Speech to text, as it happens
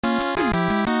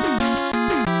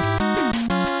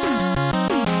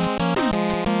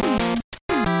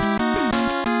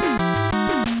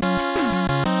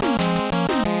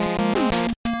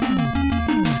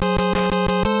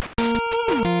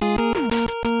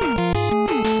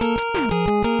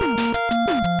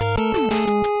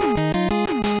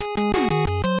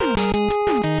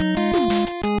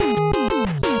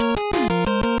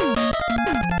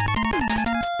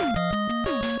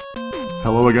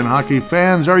hockey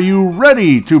fans, are you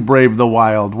ready to brave the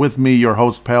wild? With me, your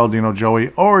host, Paladino Joey,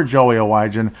 or Joey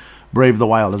Owygen. Brave the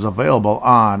Wild is available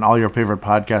on all your favorite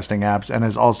podcasting apps and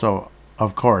is also,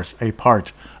 of course, a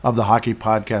part of the Hockey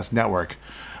Podcast Network.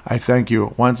 I thank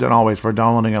you once and always for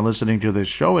downloading and listening to this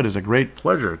show. It is a great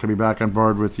pleasure to be back on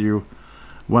board with you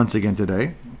once again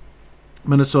today.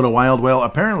 Minnesota Wild, well,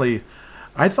 apparently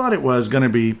I thought it was going to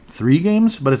be 3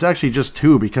 games, but it's actually just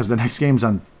 2 because the next game's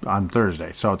on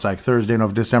Thursday. So it's like Thursday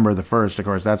of December the 1st. Of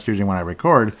course, that's usually when I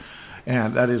record,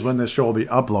 and that is when this show will be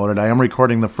uploaded. I am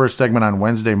recording the first segment on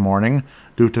Wednesday morning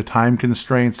due to time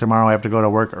constraints. Tomorrow I have to go to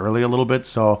work early a little bit,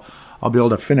 so I'll be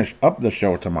able to finish up the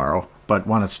show tomorrow, but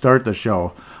want to start the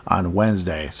show on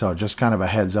Wednesday. So just kind of a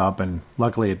heads up, and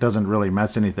luckily it doesn't really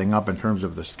mess anything up in terms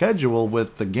of the schedule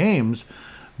with the games.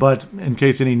 But in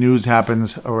case any news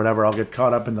happens or whatever, I'll get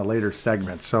caught up in the later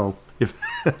segments. So, if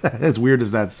as weird as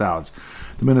that sounds,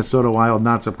 the Minnesota Wild,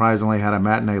 not surprisingly, had a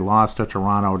matinee loss to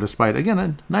Toronto, despite, again,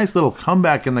 a nice little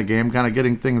comeback in the game, kind of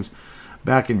getting things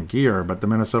back in gear. But the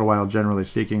Minnesota Wild, generally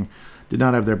speaking, did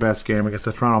not have their best game against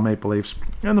the Toronto Maple Leafs.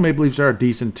 And the Maple Leafs are a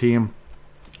decent team.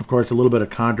 Of course, a little bit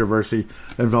of controversy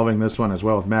involving this one as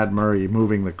well, with Matt Murray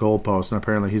moving the goalpost, and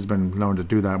apparently he's been known to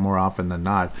do that more often than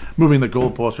not. Moving the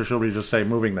goalpost, or should we just say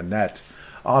moving the net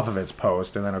off of its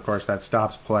post, and then of course that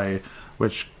stops play,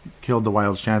 which killed the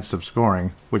Wild's chances of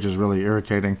scoring, which is really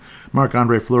irritating.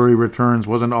 Marc-Andre Fleury returns,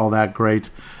 wasn't all that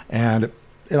great, and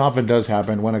it often does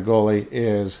happen when a goalie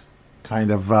is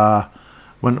kind of...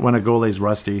 When a goalie's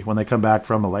rusty, when they come back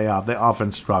from a layoff, they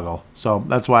often struggle. So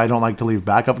that's why I don't like to leave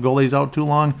backup goalies out too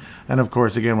long. And of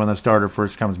course, again, when the starter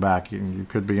first comes back, you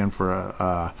could be in for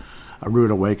a rude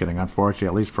awakening, unfortunately,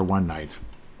 at least for one night.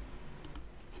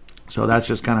 So that's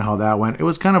just kind of how that went. It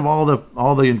was kind of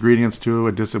all the ingredients to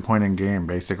a disappointing game,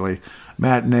 basically.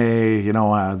 Matinee,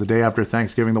 the day after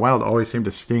Thanksgiving. The Wild always seem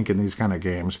to stink in these kind of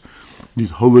games, these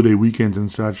holiday weekends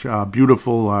and such.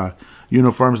 Beautiful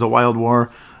uniforms the Wild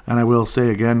wore. And I will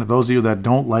say again, those of you that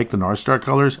don't like the North Star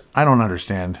colors, I don't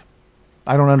understand.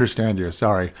 I don't understand you,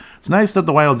 sorry. It's nice that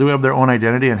the Wild do have their own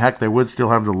identity, and heck, they would still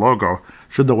have the logo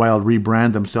should the Wild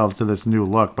rebrand themselves to this new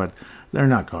look, but they're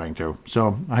not going to.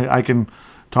 So I can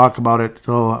talk about it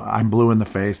till I'm blue in the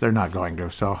face. They're not going to,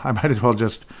 so I might as well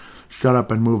just shut up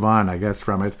and move on, I guess,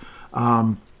 from it.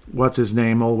 What's his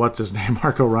name?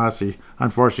 Marco Rossi,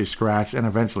 unfortunately scratched and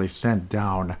eventually sent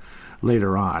down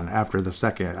later on after the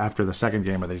second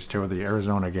game of these two, the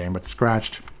Arizona game, but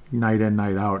scratched night in,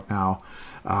 night out now.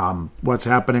 What's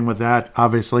happening with that?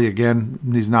 Obviously, again,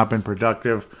 he's not been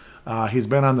productive. He's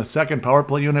been on the second power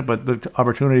play unit, but the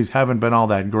opportunities haven't been all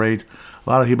that great. A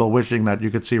lot of people wishing that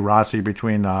you could see Rossi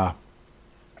between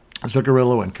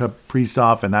Zuccarello and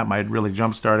Kaprizov, and that might really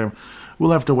jumpstart him.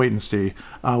 We'll have to wait and see.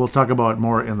 We'll talk about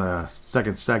more in the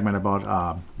second segment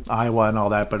about Iowa and all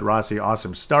that, but Rossi,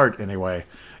 awesome start anyway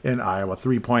in Iowa.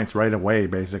 3 points right away,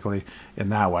 basically, in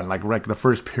that one. Like the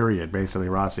first period, basically,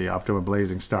 Rossi off to a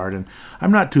blazing start, and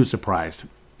I'm not too surprised.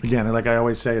 Again, like I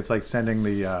always say, it's like sending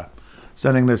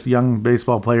this young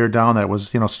baseball player down that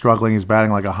was, struggling. He's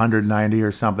batting like 190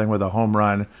 or something with a home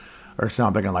run or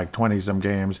something in like 20-some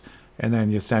games. And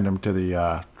then you send him to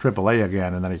the AAA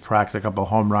again, and then he cracks a couple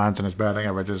home runs, and his batting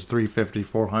average is 350,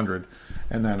 400,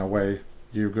 and then away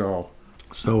you go.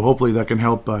 So hopefully that can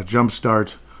help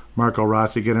jumpstart Marco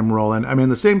Rossi, get him rolling. I mean,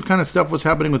 the same kind of stuff was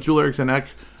happening with Joel Eriksson Ek.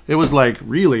 It was like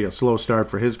really a slow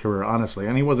start for his career, honestly,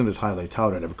 and he wasn't as highly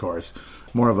touted, of course.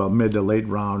 More of a mid to late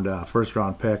round,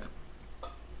 first-round pick.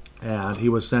 And he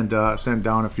was sent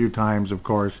down a few times, of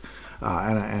course,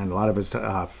 and a lot of his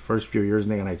first few years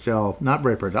in the NHL, not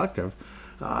very productive.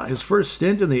 His first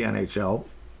stint in the NHL,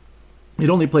 he'd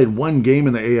only played 1 game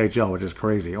in the AHL, which is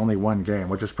crazy. Only 1 game,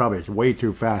 which is probably way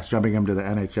too fast, jumping him to the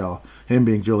NHL, him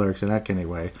being Joel Eriksson Ek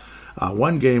anyway.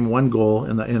 1 game, 1 goal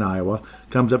in Iowa,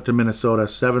 comes up to Minnesota,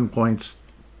 7 points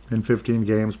in 15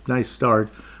 games, nice start.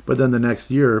 But then the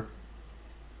next year,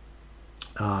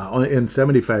 in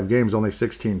 75 games, only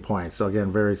 16 points. So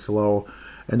again, very slow.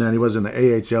 And then he was in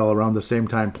the AHL around the same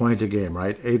time, point a game,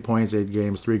 right? 8 points, 8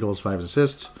 games, 3 goals, 5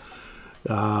 assists.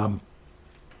 In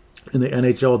the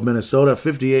NHL with Minnesota,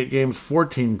 58 games,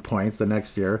 14 points the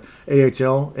next year.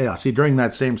 AHL, during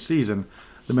that same season,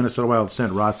 the Minnesota Wild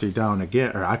sent Rossi down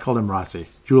again, or I called him Rossi,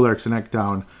 Joel Eriksson Ek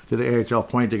down to the AHL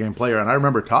point-a-game player. And I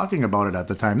remember talking about it at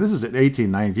the time. This is at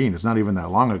 18-19. It's not even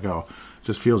that long ago. It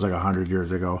just feels like 100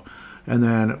 years ago. And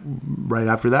then right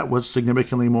after that was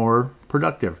significantly more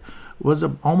productive. Was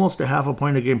almost a half a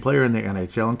point a game player in the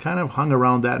NHL and kind of hung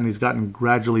around that, and he's gotten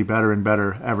gradually better and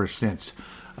better ever since.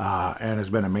 and has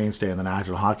been a mainstay in the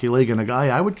National Hockey League, and a guy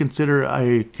I would consider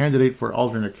a candidate for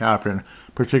alternate captain,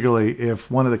 particularly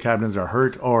if one of the captains are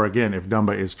hurt, or again, if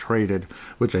Dumba is traded,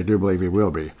 which I do believe he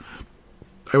will be.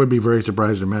 I would be very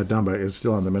surprised if Matt Dumba is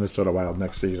still on the Minnesota Wild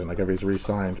next season, like if he's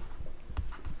re-signed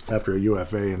after a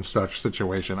UFA and such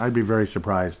situation. I'd be very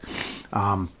surprised.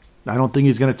 I don't think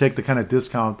he's going to take the kind of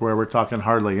discount where we're talking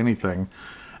hardly anything.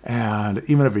 And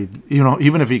even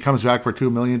if he comes back for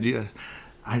 $2 million,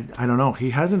 I don't know.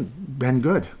 He hasn't been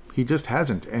good. He just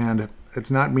hasn't. And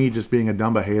it's not me just being a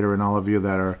Dumba hater, and all of you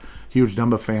that are huge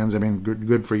Dumba fans. I mean,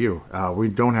 good for you. We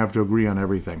don't have to agree on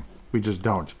everything. We just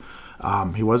don't.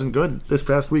 He wasn't good this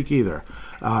past week either.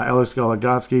 Alex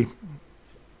Goligoski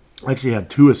actually had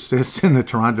 2 assists in the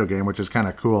Toronto game, which is kind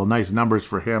of cool. Nice numbers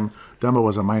for him. Dumba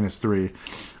was a -3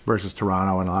 versus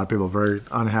Toronto, and a lot of people very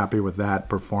unhappy with that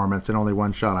performance, and only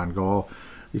 1 shot on goal.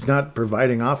 He's not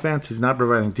providing offense. He's not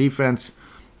providing defense.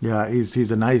 Yeah,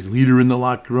 he's a nice leader in the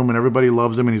locker room, and everybody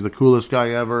loves him, and he's the coolest guy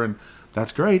ever, and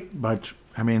that's great. But,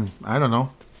 I mean, I don't know.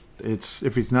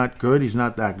 If he's not good, he's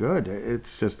not that good.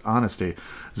 It's just honesty.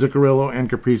 Zuccarello and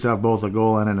Kaprizov both a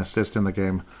goal and an assist in the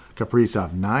game.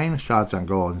 Kaprizov, 9 shots on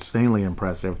goal, insanely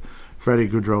impressive. Freddie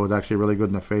Gaudreau was actually really good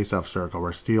in the face-off circle,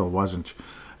 where Steele wasn't.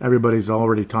 Everybody's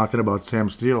already talking about Sam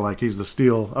Steele like he's the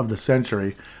Steele of the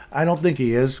century. I don't think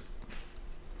he is.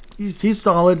 He's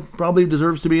solid. Probably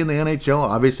deserves to be in the NHL.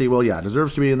 Obviously,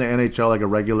 deserves to be in the NHL like a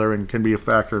regular and can be a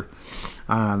factor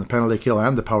on the penalty kill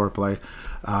and the power play.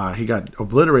 He got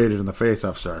obliterated in the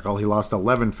face-off circle. He lost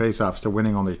 11 face-offs to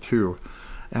winning only 2.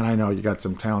 And I know you got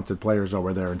some talented players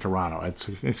over there in Toronto. It's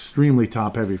an extremely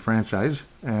top-heavy franchise,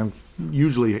 and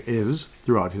usually is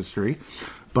throughout history.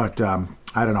 But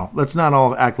I don't know. Let's not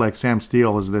all act like Sam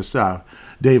Steele is this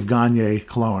Dave Gagne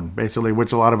clone, basically,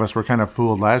 which a lot of us were kind of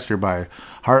fooled last year by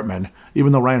Hartman,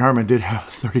 even though Ryan Hartman did have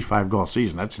a 35-goal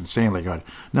season. That's insanely good.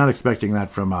 Not expecting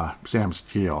that from Sam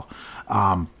Steele.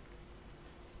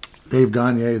 Dave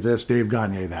Gagne this, Dave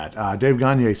Gagne that. Dave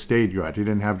Gagne stayed good. He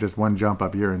didn't have just one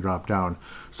jump-up year and drop down.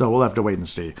 So we'll have to wait and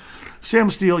see. Sam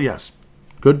Steele, yes.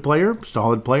 Good player,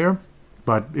 solid player.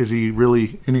 But is he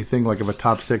really anything like of a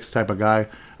top 6 type of guy?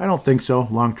 I don't think so,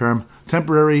 long-term.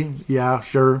 Temporary, yeah,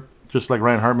 sure. Just like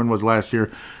Ryan Hartman was last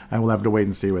year. And we'll have to wait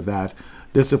and see with that.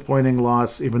 Disappointing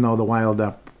loss, even though the Wild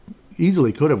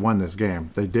easily could have won this game.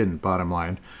 They didn't, bottom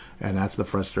line. And that's the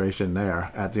frustration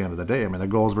there at the end of the day. I mean, the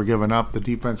goals were given up. The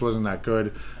defense wasn't that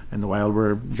good. And the Wild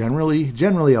were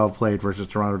generally outplayed versus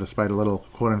Toronto despite a little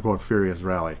quote-unquote furious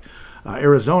rally.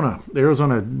 Arizona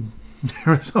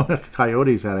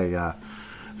Coyotes had a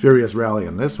furious rally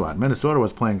in this one. Minnesota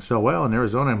was playing so well, and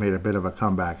Arizona made a bit of a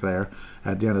comeback there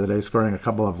at the end of the day, scoring a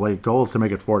couple of late goals to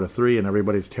make it 4-3, and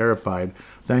everybody's terrified.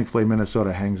 Thankfully,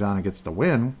 Minnesota hangs on and gets the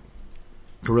win.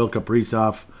 Kirill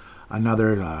Kaprizov,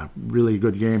 another really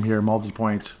good game here,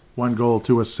 multi-points, 1 goal,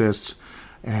 2 assists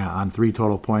on 3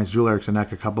 total points. Joel Eriksson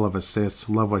Ek, a couple of assists.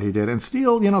 Love what he did. And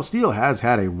Steele has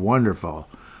had a wonderful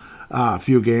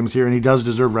few games here, and he does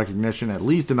deserve recognition, at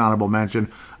least an honorable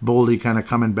mention. Boldy kind of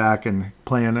coming back and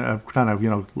playing,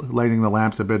 lighting the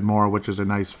lamps a bit more, which is a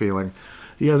nice feeling.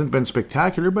 He hasn't been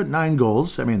spectacular, but 9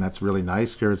 goals. I mean, that's really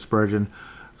nice. Jared Spurgeon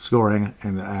scoring,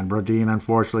 and Brodin,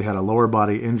 unfortunately, had a lower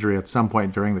body injury at some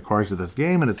point during the course of this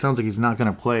game, and it sounds like he's not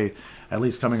going to play, at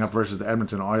least coming up versus the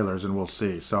Edmonton Oilers, and we'll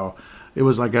see. So it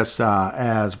was, I guess,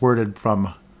 as worded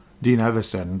from Dean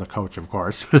Evison, the coach, of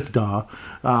course,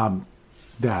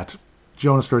 that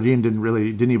Jonas Brodin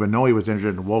didn't even know he was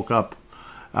injured and woke up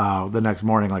the next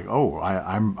morning like,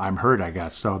 I'm hurt, I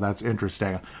guess. So that's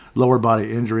interesting. Lower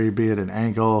body injury, be it an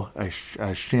ankle,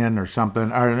 a shin or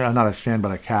something, or not a shin,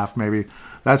 but a calf maybe.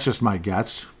 That's just my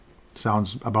guess.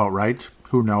 Sounds about right.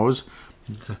 Who knows?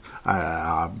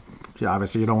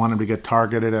 Obviously, you don't want him to get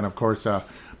targeted, and of course,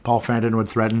 Paul Fenton would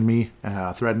threaten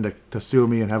to sue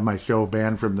me and have my show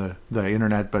banned from the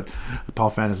internet, but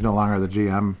Paul Fenton is no longer the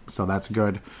GM, so that's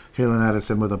good. Kalen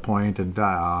Edison with a point, and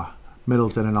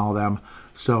Middleton and all them.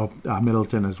 So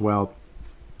Middleton as well.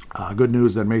 Good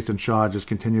news that Mason Shaw just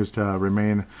continues to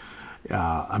remain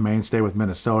a mainstay with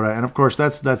Minnesota. And of course,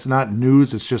 that's not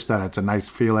news. It's just that it's a nice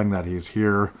feeling that he's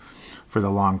here for the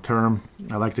long term.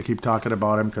 I like to keep talking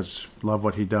about him because love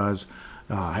what he does.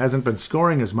 Hasn't been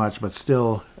scoring as much, but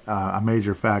still a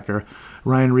major factor.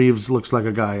 Ryan Reeves looks like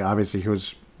a guy, obviously,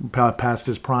 who's past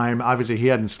his prime. Obviously, he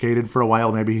hadn't skated for a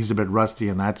while. Maybe he's a bit rusty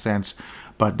in that sense,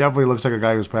 but definitely looks like a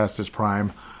guy who's past his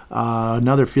prime.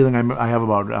 Another feeling I have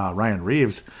about Ryan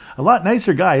Reeves, a lot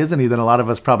nicer guy, isn't he, than a lot of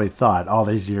us probably thought all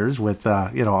these years with,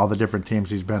 all the different teams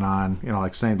he's been on,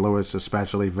 like St. Louis,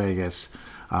 especially Vegas,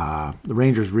 the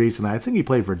Rangers recently. I think he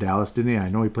played for Dallas, didn't he? I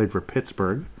know he played for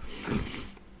Pittsburgh.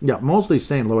 Yeah, mostly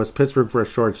St. Louis. Pittsburgh for a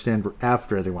short stint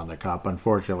after they won the Cup,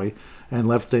 unfortunately, and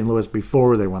left St. Louis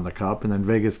before they won the Cup. And then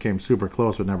Vegas came super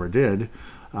close but never did.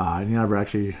 And he never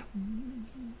actually...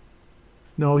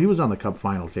 No, he was on the Cup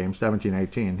final team,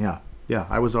 17-18. Yeah, yeah.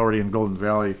 I was already in Golden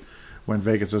Valley when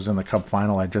Vegas was in the Cup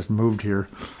final. I just moved here,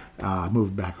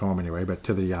 moved back home anyway, but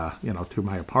to the to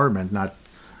my apartment, not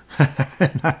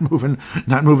not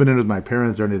moving in with my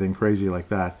parents or anything crazy like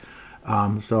that.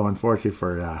 So unfortunately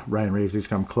for Ryan Reaves, he's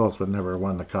come close but never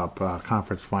won the Cup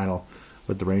conference final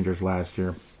with the Rangers last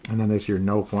year, and then this year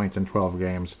no points in 12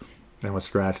 games and was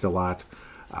scratched a lot.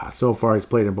 So far, he's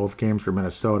played in both games for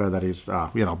Minnesota that he's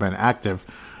been active,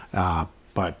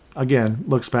 but again,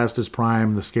 looks past his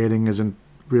prime. The skating isn't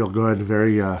real good,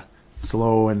 very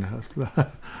slow and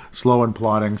slow and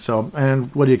plodding. So,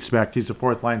 and what do you expect? He's a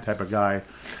fourth line type of guy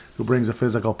who brings a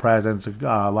physical presence,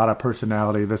 a lot of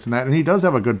personality, this and that, and he does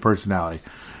have a good personality.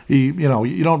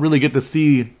 You don't really get to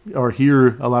see or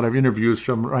hear a lot of interviews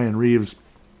from Ryan Reaves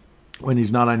when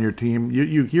he's not on your team.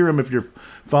 You hear him if you're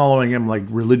following him like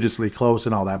religiously close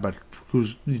and all that, but who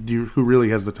really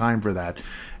has the time for that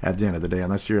at the end of the day,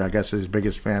 unless you're, I guess, his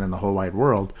biggest fan in the whole wide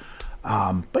world.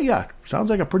 But yeah, sounds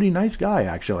like a pretty nice guy,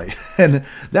 actually. And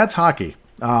that's hockey.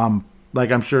 Like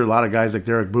I'm sure a lot of guys like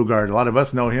Derek Boogaard, a lot of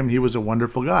us know him. He was a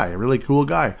wonderful guy, a really cool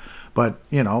guy. But,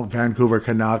 Vancouver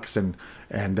Canucks and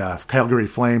Calgary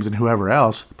Flames and whoever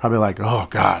else probably like, oh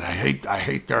God, I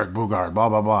hate Derek Boogaard, blah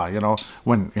blah blah.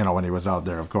 When he was out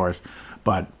there, of course.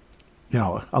 But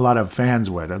a lot of fans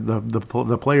would.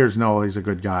 The players know he's a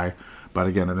good guy. But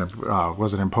again, it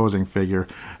was an imposing figure.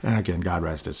 And again, God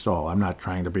rest his soul. I'm not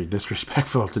trying to be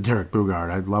disrespectful to Derek Boogaard.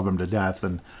 I love him to death,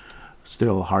 and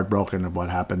still heartbroken of what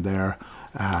happened there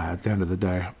at the end of the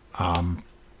day.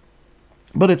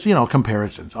 But it's,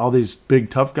 comparisons. All these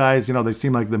big tough guys, they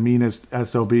seem like the meanest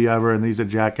SOB ever, and he's a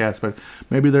jackass, but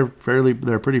maybe they're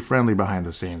pretty friendly behind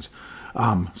the scenes.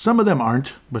 Some of them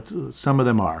aren't, but some of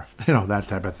them are, that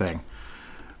type of thing.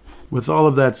 With all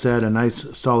of that said, a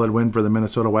nice solid win for the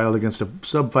Minnesota Wild against a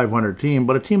sub-500 team,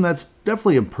 but a team that's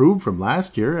definitely improved from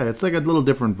last year. It's like a little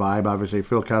different vibe. Obviously,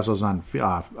 Phil Kessel's on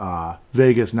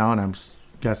Vegas now, and I'm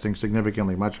guessing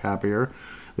significantly much happier.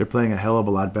 They're playing a hell of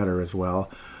a lot better as well.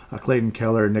 Clayton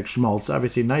Keller, Nick Schmaltz,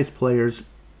 obviously nice players,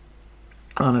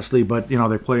 honestly, but,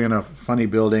 they play in a funny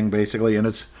building, basically, and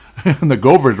it's and the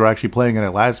Gophers were actually playing in it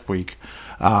last week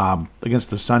against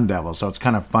the Sun Devils, so it's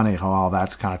kind of funny how all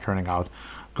that's kind of turning out.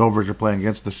 Gophers are playing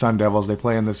against the Sun Devils. They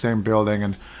play in the same building,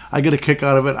 and I get a kick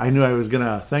out of it. I knew I was going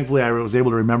to, thankfully I was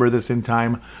able to remember this in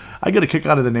time. I get a kick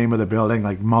out of the name of the building,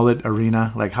 like Mullet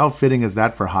Arena. Like, how fitting is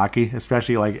that for hockey,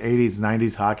 especially like 80s,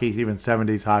 90s hockey, even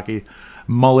 70s hockey?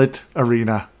 Mullet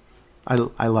Arena.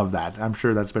 I love that. I'm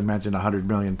sure that's been mentioned 100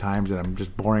 million times, and I'm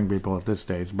just boring people at this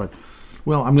stage. But,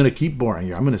 well, I'm going to keep boring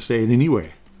you. I'm going to say it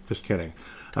anyway. Just kidding.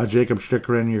 Jacob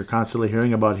Chychrun, you're constantly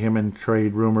hearing about him and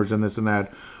trade rumors and this and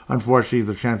that. Unfortunately,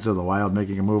 the chances of the Wild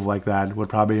making a move like that would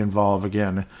probably involve,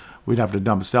 again, we'd have to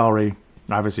dump salary.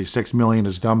 Obviously, $6 million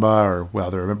is Dumba, or,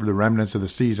 well, the remnants of the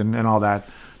season and all that.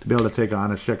 To be able to take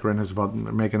on a Chychrun is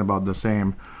making about the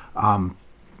same.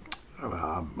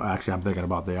 Actually, I'm thinking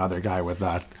about the other guy with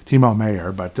Timo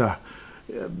Meyer, but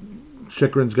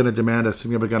Chychrun's going to demand a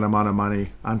significant amount of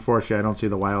money. Unfortunately, I don't see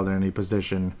the Wild in any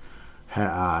position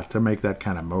to make that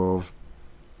kind of move.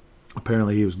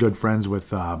 Apparently, he was good friends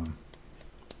with Brandon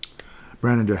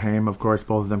Duhaime, of course.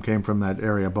 Both of them came from that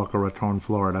area, Boca Raton,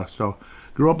 Florida. So,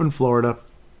 grew up in Florida.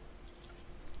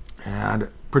 And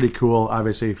pretty cool,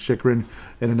 obviously. Chychrun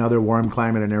in another warm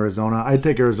climate in Arizona. I'd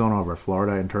take Arizona over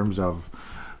Florida in terms of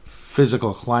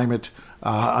physical climate.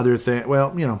 Other thing,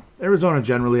 well, Arizona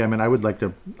generally. I mean, I would like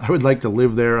to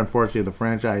live there. Unfortunately, the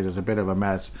franchise is a bit of a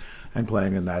mess, and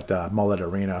playing in that Mullet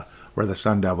Arena where the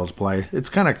Sun Devils play. It's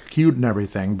kind of cute and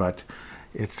everything, but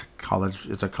it's college.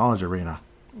 It's a college arena.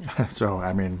 So,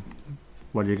 I mean,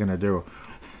 what are you gonna do?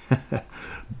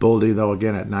 Boldy, though,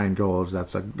 again at 9 goals.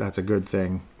 That's a good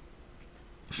thing.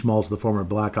 Schmaltz, the former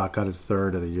Blackhawk, got his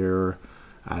third of the year.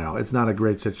 I don't know. It's not a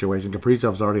great situation.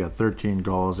 Kaprizov's already at 13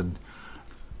 goals and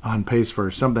on pace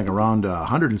for something around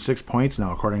 106 points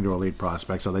now, according to Elite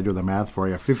Prospects. So they do the math for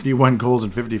you. 51 goals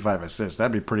and 55 assists.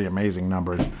 That'd be pretty amazing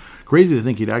numbers. Crazy to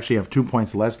think he'd actually have 2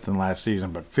 points less than last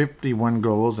season, but 51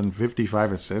 goals and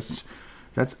 55 assists.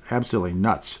 That's absolutely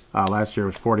nuts. Last year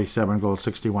was 47 goals,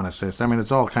 61 assists. I mean,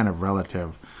 it's all kind of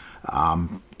relative.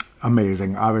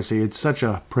 Amazing. Obviously, it's such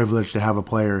a privilege to have a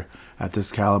player at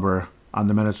this caliber on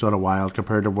the Minnesota Wild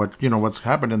compared to what's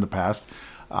happened in the past.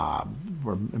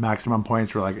 Where maximum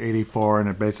points were like 84, and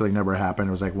it basically never happened.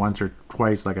 It was like once or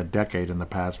twice, like a decade in the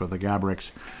past with the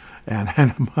Gabricks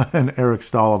and Eric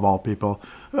Stahl of all people.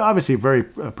 Obviously, a very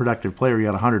productive player. He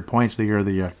had 100 points the year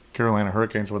the Carolina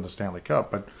Hurricanes won the Stanley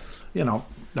Cup. But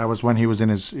that was when he was in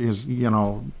his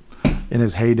in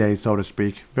his heyday, so to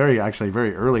speak. Very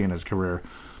early in his career.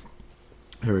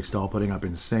 Eric Stahl putting up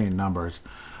insane numbers.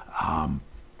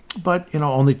 But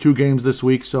only 2 games this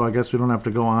week, so I guess we don't have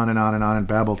to go on and on and on and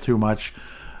babble too much.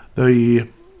 The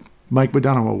Mike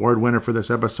Modano Award winner for this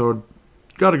episode,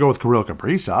 got to go with Kirill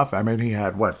Kaprizov. I mean, he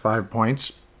had, 5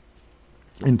 points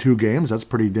in 2 games. That's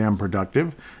pretty damn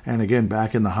productive. And again,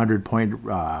 back in the 100-point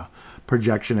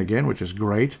projection again, which is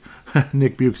great.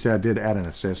 Nick Bjugstad did add an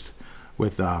assist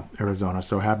with Arizona,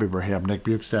 so happy for him. Nick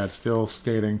Bjugstad still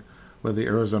skating with the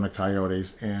Arizona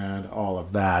Coyotes and all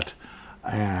of that.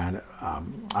 And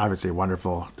obviously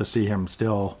wonderful to see him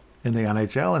still in the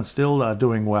NHL and still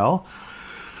doing well.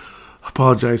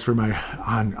 Apologize for my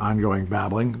ongoing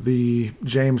babbling. The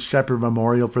James Shepard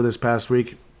Memorial for this past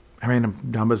week, I mean,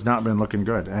 Dumba's not been looking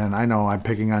good. And I know I'm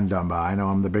picking on Dumba. I know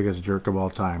I'm the biggest jerk of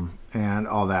all time and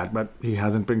all that. But he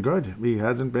hasn't been good. He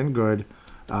hasn't been good.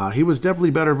 He was definitely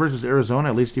better versus Arizona.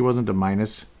 At least he wasn't a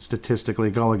minus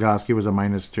statistically. Goligoski was a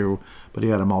 -2, but he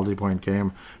had a multi-point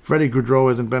game. Freddie Gaudreau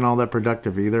hasn't been all that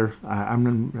productive either. I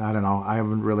don't know. I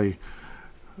haven't really...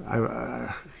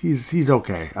 he's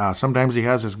okay. Sometimes he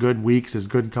has his good weeks, his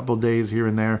good couple days here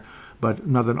and there, but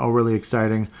nothing overly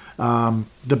exciting.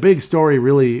 The big story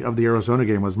really of the Arizona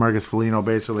game was Marcus Foligno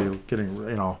basically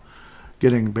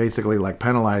getting basically like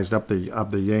penalized up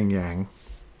the yin yang.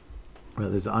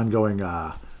 There's ongoing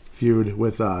feud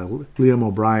with Liam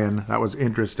O'Brien. That was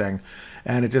interesting,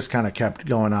 and it just kind of kept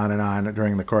going on and on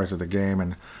during the course of the game,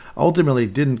 and ultimately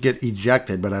didn't get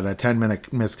ejected, but at a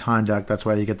 10-minute misconduct. That's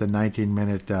why you get the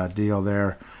 19-minute deal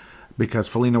there, because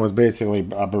Foligno was basically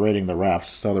berating the refs.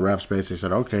 So the refs basically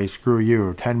said, okay, screw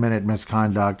you, 10-minute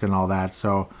misconduct and all that.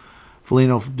 So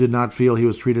Foligno did not feel he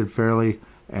was treated fairly,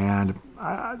 and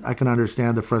I can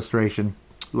understand the frustration.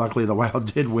 Luckily, the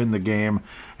Wild did win the game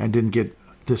and didn't get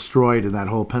destroyed in that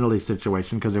whole penalty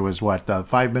situation, because it was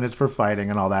 5 minutes for fighting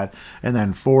and all that, and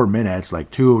then 4 minutes,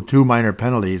 like two minor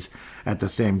penalties at the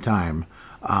same time.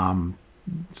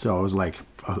 So it was like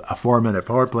a 4-minute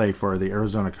power play for the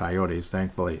Arizona Coyotes.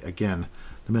 Thankfully, again,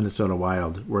 the Minnesota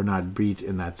Wild were not beat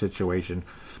in that situation.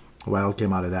 Wild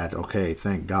came out of that okay,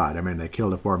 thank God. I mean, they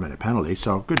killed a 4-minute penalty,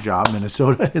 so good job,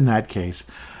 Minnesota, in that case.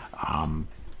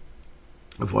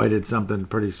 Avoided something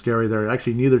pretty scary there.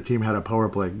 Actually, neither team had a power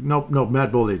play. Nope,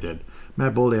 Matt Boldy did.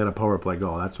 Matt Boldy had a power play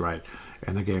goal, that's right,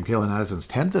 in the game. Kalen Addison's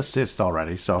 10th assist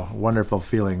already, so wonderful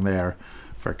feeling there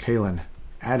for Kalen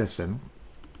Addison.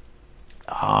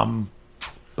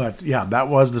 But yeah, that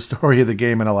was the story of the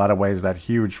game in a lot of ways, that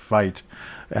huge fight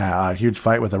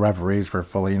with the referees for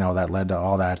Foligno that led to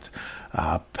all that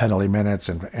penalty minutes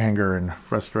and anger and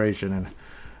frustration and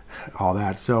all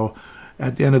that. So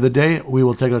at the end of the day, we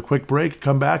will take a quick break,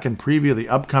 come back and preview the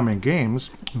upcoming games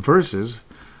versus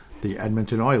the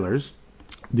Edmonton Oilers,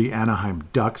 the Anaheim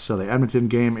Ducks. So the Edmonton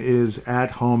game is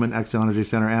at home in Xcel Energy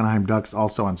Center. Anaheim Ducks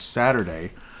also on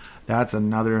Saturday. That's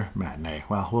another matinee.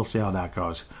 Well, we'll see how that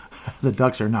goes. The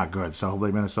Ducks are not good, so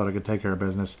hopefully Minnesota can take care of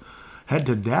business. Head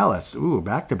to Dallas. Ooh,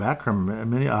 back-to-back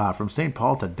from St.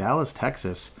 Paul to Dallas,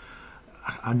 Texas.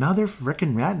 Another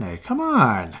frickin' matinee. Come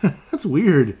on. That's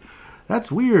weird.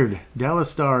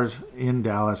 Dallas Stars in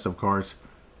Dallas, of course,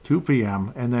 2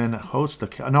 p.m. And then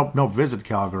visit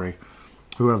Calgary,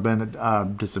 who have been a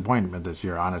disappointment this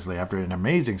year, honestly, after an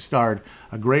amazing start,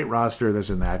 a great roster, this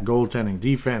and that, goaltending,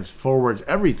 defense, forwards,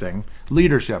 everything,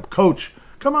 leadership, coach.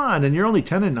 Come on, and you're only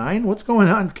 10-9? What's going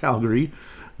on, Calgary?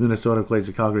 Minnesota plays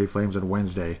the Calgary Flames on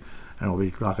Wednesday, and we'll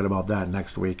be talking about that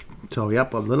next week. So,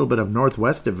 yep, a little bit of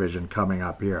Northwest Division coming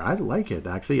up here. I like it,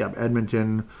 actually.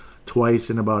 Edmonton twice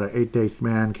in about an 8-day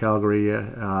span. Calgary,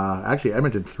 actually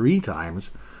Edmonton 3 times.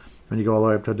 And you go all the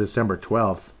way up to December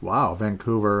 12th. Wow,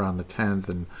 Vancouver on the 10th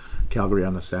and Calgary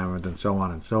on the 7th and so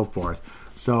on and so forth.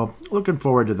 So looking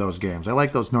forward to those games. I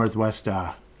like those Northwest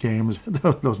games,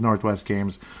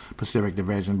 Pacific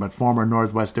Division, but former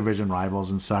Northwest Division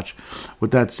rivals and such.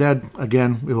 With that said,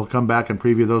 again, we will come back and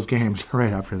preview those games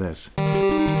right after this.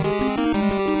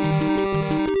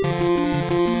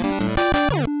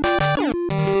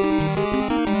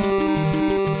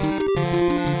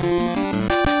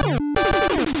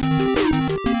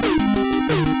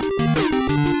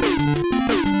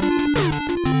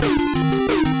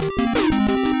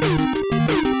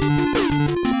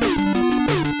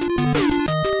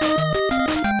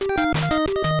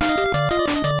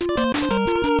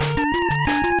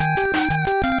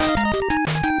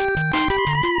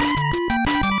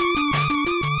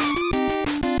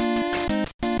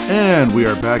 we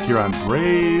are back here on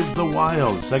Brave the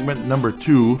Wild, segment number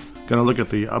 2. Going to look at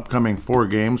the upcoming 4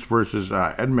 games versus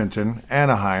Edmonton,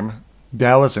 Anaheim,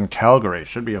 Dallas, and Calgary.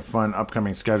 Should be a fun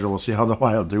upcoming schedule. We'll see how the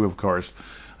Wild do, of course,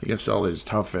 against all these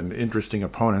tough and interesting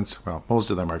opponents. Well,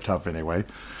 most of them are tough anyway.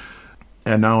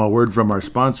 And now a word from our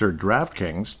sponsor,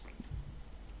 DraftKings.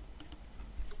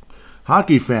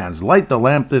 Hockey fans, light the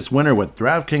lamp this winter with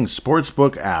DraftKings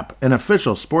Sportsbook app, an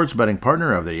official sports betting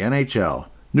partner of the NHL.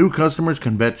 New customers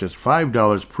can bet just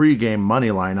 $5 pre-game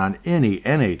money line on any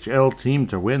NHL team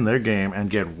to win their game and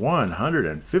get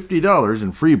 $150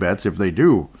 in free bets if they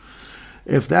do.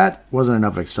 If that wasn't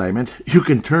enough excitement, you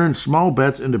can turn small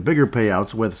bets into bigger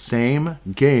payouts with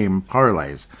same-game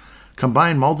parlays.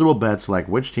 Combine multiple bets like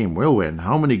which team will win,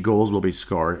 how many goals will be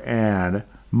scored, and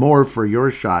more for your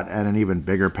shot at an even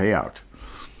bigger payout.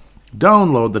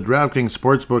 Download the DraftKings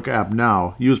Sportsbook app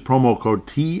now. Use promo code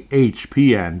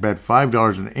THPN. Bet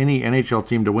 $5 on any NHL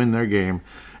team to win their game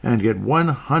and get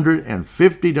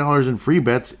 $150 in free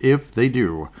bets if they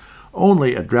do.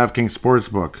 Only at DraftKings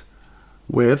Sportsbook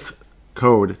with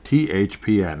code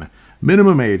THPN.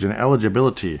 Minimum age and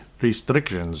eligibility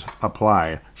restrictions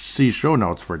apply. See show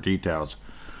notes for details.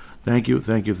 Thank you,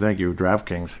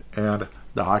 DraftKings and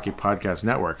the Hockey Podcast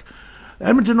Network.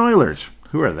 Edmonton Oilers.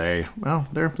 Who are they? Well,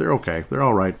 they're okay. They're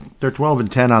all right. They're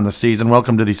 12-10 on the season.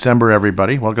 Welcome to December,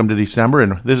 everybody. Welcome to December,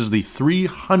 and this is the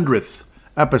 300th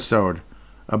episode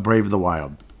of Brave the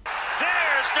Wild.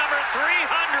 There's number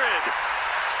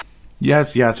 300.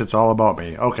 Yes, it's all about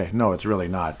me. Okay, no, it's really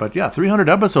not. But yeah, 300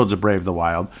 episodes of Brave the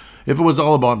Wild. If it was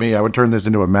all about me, I would turn this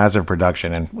into a massive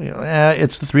production. And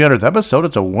it's the 300th episode.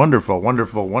 It's a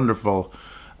wonderful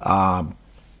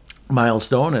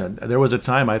milestone, and there was a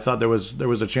time I thought there was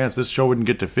a chance this show wouldn't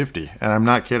get to 50, and I'm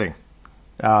not kidding.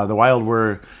 The Wild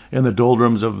were in the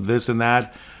doldrums of this and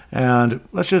that, and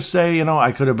let's just say,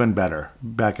 I could have been better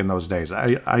back in those days.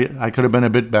 I could have been a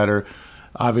bit better,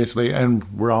 obviously, and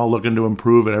we're all looking to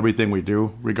improve at everything we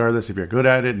do, regardless if you're good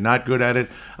at it, not good at it.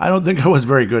 I don't think I was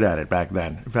very good at it back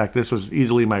then. In fact, this was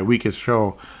easily my weakest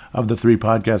show of the 3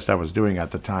 podcasts I was doing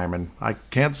at the time, and I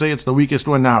can't say it's the weakest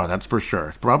one now, that's for sure.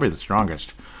 It's probably the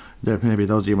strongest. Maybe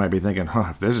those of you might be thinking,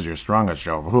 if this is your strongest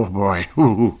show, oh boy.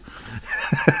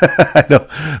 I know.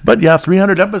 But yeah,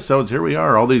 300 episodes, here we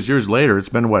are, all these years later. It's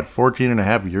been, 14 and a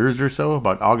half years or so,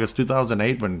 about August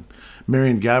 2008, when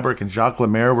Marian Gaborik and Jacques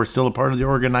Lemaire were still a part of the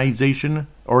organization.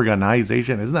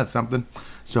 Isn't that something?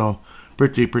 So,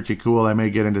 pretty cool. I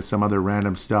may get into some other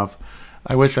random stuff.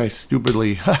 I wish I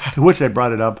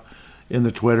brought it up in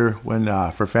the Twitter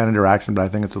for fan interaction, but I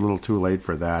think it's a little too late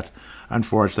for that,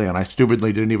 unfortunately. And I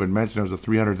stupidly didn't even mention it was the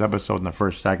 300th episode in the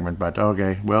first segment, but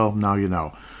okay, well, now you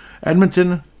know.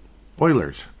 Edmonton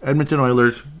Oilers,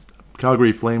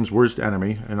 Calgary Flames' worst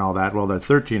enemy and all that. Well, they're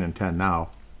 13-10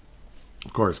 now,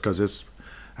 of course, because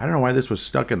I don't know why this was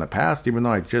stuck in the past, even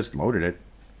though I just loaded it.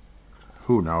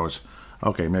 Who knows?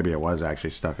 Okay, maybe it was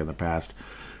actually stuck in the past.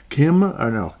 Klim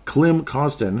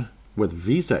Kostin with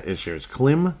visa issues.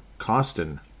 Klim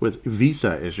Kostin with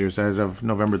visa issues as of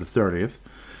November the 30th.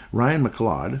 Ryan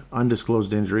McLeod,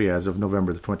 undisclosed injury as of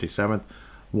November the 27th.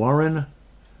 Warren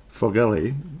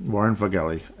Fogelli,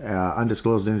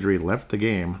 undisclosed injury, left the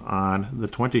game on the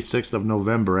 26th of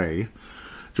November.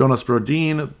 Jonas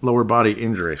Brodin, lower body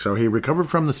injury. So he recovered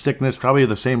from the sickness, probably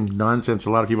the same nonsense a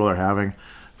lot of people are having.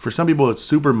 For some people, it's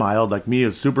super mild. Like me,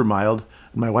 it's super mild.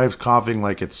 My wife's coughing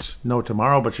like it's no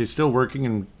tomorrow, but she's still working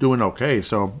and doing okay.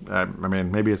 So,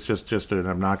 maybe it's just an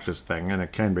obnoxious thing, and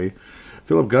it can be.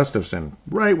 Philip Gustafson,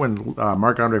 right when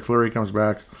Marc-Andre Fleury comes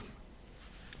back,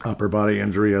 upper body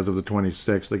injury as of the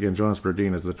 26th. Again, Jonas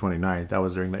Brodin is the 29th. That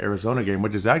was during the Arizona game,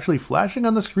 which is actually flashing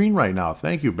on the screen right now.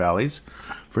 Thank you, Bally's,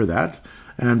 for that.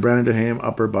 And Brandon Duhaime,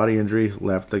 upper body injury,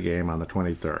 left the game on the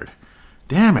 23rd.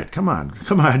 Damn it, come on,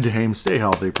 Duhaime, stay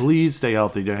healthy. Please stay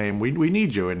healthy, Duhaime. We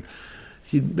need you. And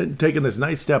he's been taking this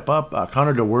nice step up.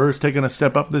 Connor DeWeer's taken a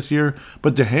step up this year.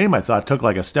 But Duhaime, I thought, took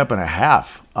like a step and a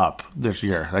half up this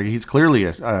year. Like, he's clearly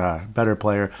a better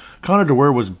player. Connor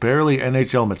DeWeer was barely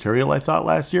NHL material, I thought,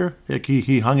 last year. Like,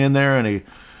 he hung in there,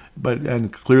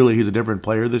 and clearly he's a different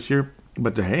player this year.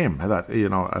 But Duhaime, I thought,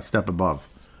 a step above.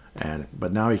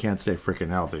 But now he can't stay freaking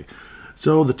healthy.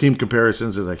 So the team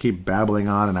comparisons, as I keep babbling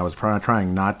on, and I was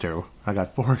trying not to, I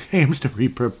got 4 games to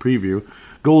preview.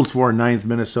 Goals for 9th,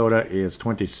 Minnesota is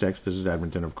 26th. This is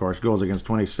Edmonton, of course. Goals against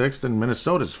 26th, and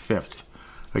Minnesota's 5th.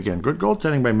 Again, good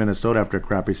goaltending by Minnesota after a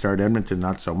crappy start. Edmonton,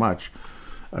 not so much.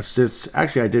 Assists,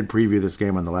 actually, I did preview this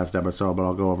game on the last episode, but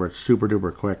I'll go over it super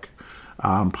duper quick.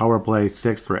 Power play,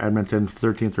 6th for Edmonton,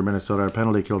 13th for Minnesota.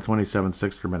 Penalty kill, 27th,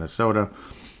 6th for Minnesota.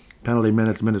 Penalty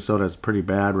minutes, Minnesota is pretty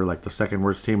bad. We're like the second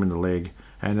worst team in the league,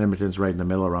 and Edmonton's right in the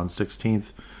middle, around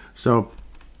 16th. So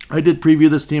I did preview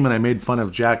this team, and I made fun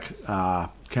of Jack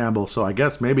Campbell, so I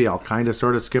guess maybe I'll kind of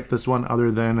sort of skip this one,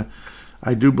 other than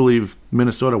I do believe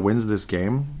Minnesota wins this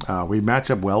game. We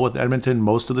match up well with Edmonton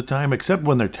most of the time, except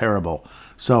when they're terrible.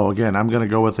 So again, I'm going to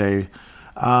go with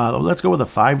let's go with a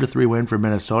 5-3 win for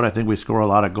Minnesota. I think we score a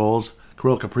lot of goals.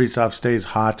 Kirill Kaprizov stays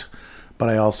hot, but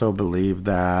I also believe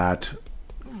that,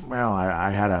 well,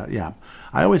 I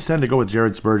always tend to go with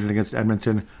Jared Spurgeon against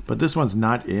Edmonton, but this one's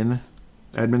not in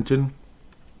Edmonton.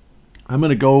 I'm going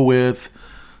to go with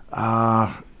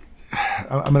Matt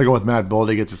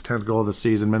Boldy gets his 10th goal of the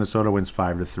season. Minnesota wins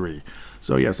 5-3.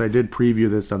 So yes, I did preview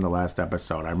this on the last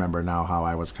episode. I remember now how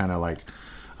I was kind of like,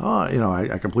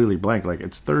 I completely blanked. Like,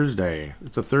 it's Thursday.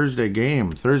 It's a Thursday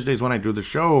game. Thursday's when I do the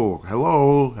show.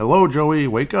 Hello, Joey.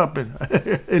 Wake up.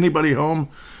 Anybody home?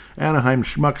 Anaheim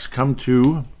Schmucks come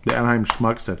to the Anaheim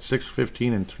Schmucks at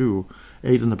 6:15 and 2,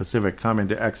 8th in the Pacific, come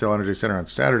into XL Energy Center on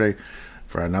Saturday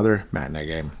for another matinee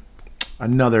game.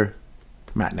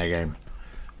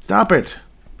 Stop it.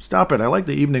 I like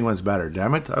the evening ones better,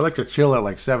 damn it. I like to chill at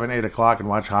like 7, 8 o'clock and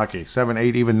watch hockey. 7,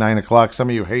 8, even 9 o'clock. Some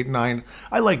of you hate 9.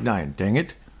 I like 9, dang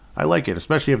it. I like it,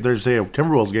 especially if there's, say, a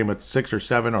Timberwolves game at 6 or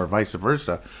 7 or vice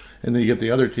versa, and then you get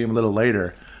the other team a little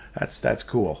later. That's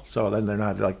cool. So then they're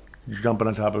not like jumping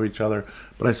on top of each other.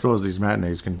 But I suppose these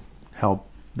matinees can help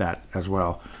that as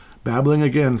well. Babbling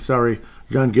again, sorry.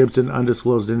 John Gibson,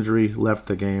 undisclosed injury, left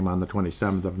the game on the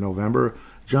 27th of November.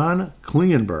 John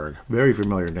Klingenberg, very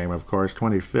familiar name, of course,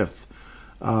 25th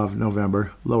of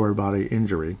November, lower body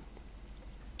injury.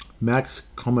 Max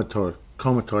Comatos,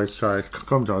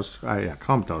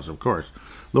 of course,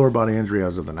 lower body injury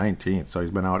as of the 19th, so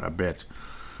he's been out a bit,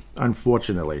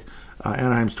 unfortunately.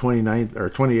 Anaheim's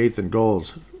 28th in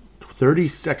goals,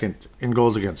 32nd in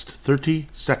goals against,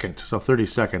 32nd, so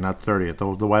 32nd, not 30th.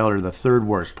 The Wild are the third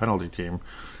worst penalty team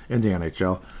in the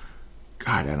NHL.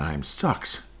 God, Anaheim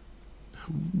sucks.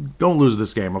 Don't lose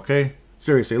this game, okay?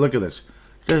 Seriously, look at this.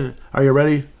 Are you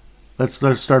ready? Let's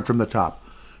start from the top.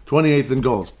 28th in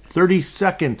goals,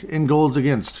 32nd in goals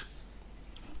against.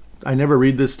 I never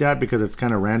read this stat because it's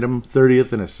kind of random.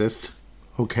 30th in assists,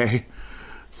 okay?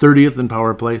 30th in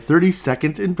power play,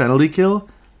 32nd in penalty kill,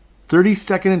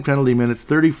 32nd in penalty minutes,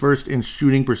 31st in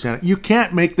shooting percentage. You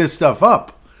can't make this stuff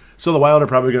up. So the Wild are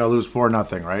probably going to lose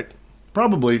 4-0, right?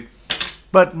 Probably,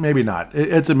 but maybe not.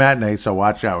 It's a matinee, so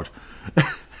watch out.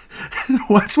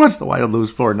 watch the Wild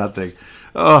lose 4-0.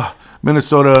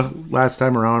 Minnesota last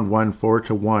time around won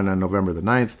 4-1 on November the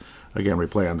 9th. Again, we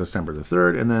play on December the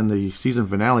 3rd, and then the season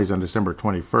finale is on December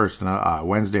 21st, and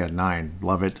Wednesday at 9.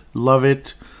 Love it.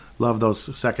 Love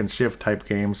those second shift type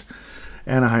games.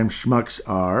 Anaheim Schmucks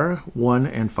are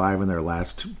 1-5 in their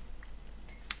last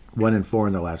 1-4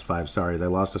 in their last 5. Sorry, they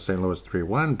lost to St. Louis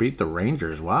 3-1, beat the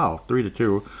Rangers. Wow,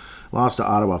 3-2. Lost to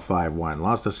Ottawa 5-1.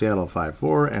 Lost to Seattle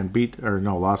 5-4, and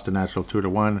lost to Nashville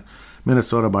 2-1.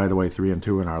 Minnesota, by the way,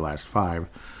 3-2 in our last 5.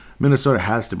 Minnesota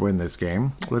has to win this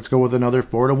game. Let's go with another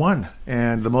 4-1.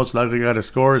 And the most likely guy to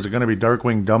score is going to be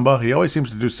Darkwing Dumba. He always seems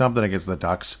to do something against the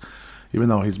Ducks, even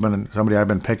though he's been somebody I've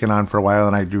been picking on for a while,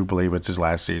 and I do believe it's his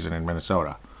last season in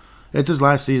Minnesota. It's his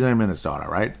last season in Minnesota,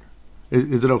 right?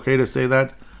 Is it okay to say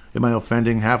that? Am I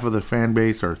offending half of the fan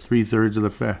base, or 2/3 of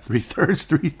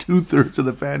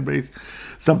the fan base?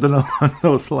 Something along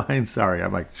those lines. Sorry,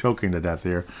 I'm like choking to death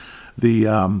here.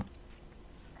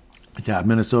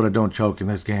 Minnesota, don't choke in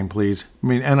this game, please. I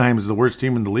mean, Anaheim is the worst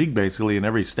team in the league, basically, in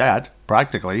every stat,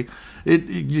 practically.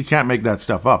 You can't make that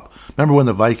stuff up. Remember when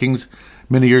the Vikings,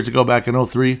 many years ago, back in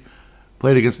 2003,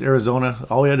 played against Arizona?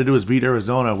 All we had to do was beat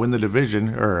Arizona, win the division,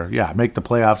 make the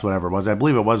playoffs, whatever it was. I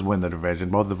believe it was win the division.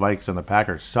 Both the Vikes and the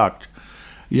Packers sucked.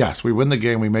 Yes, we win the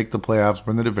game, we make the playoffs,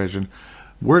 win the division.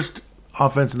 Worst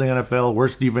offense in the NFL,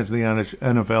 worst defense in the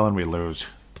NFL, and we lose.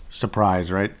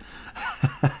 Surprise, right?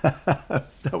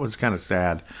 That was kind of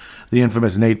sad. The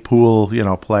infamous Nate Poole,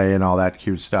 play and all that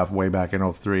cute stuff way back in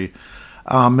 2003.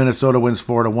 Minnesota wins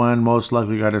 4-1. Most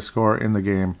likely guy to score in the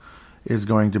game is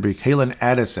going to be Kalen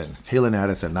Addison.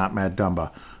 Not Matt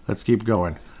Dumba. Let's keep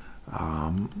going.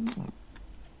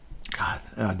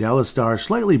 Dallas Stars,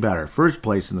 slightly better. First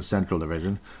place in the Central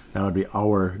Division. That would be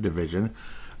our division.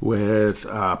 With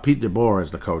Pete DeBoer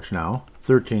as the coach now.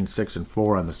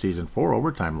 13-6-4 on the season. 4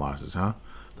 overtime losses, huh?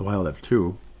 The Wild have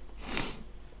 2.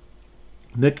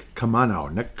 Nick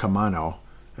Camano,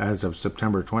 as of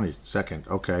September 22nd.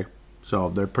 Okay. So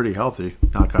they're pretty healthy,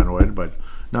 knock on wood, but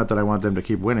not that I want them to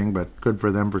keep winning, but good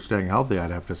for them for staying healthy,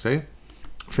 I'd have to say.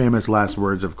 Famous last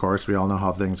words, of course. We all know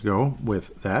how things go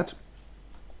with that.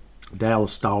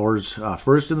 Dallas Stars,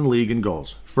 first in the league in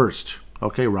goals. First.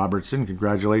 Okay, Robertson,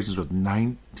 congratulations with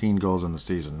 19 goals in the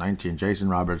season. 19. Jason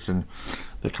Robertson,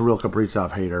 the Kirill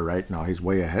Kaprizov hater, right? No, he's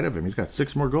way ahead of him. He's got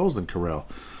 6 more goals than Kirill.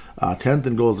 10th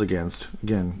in goals against.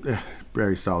 Again,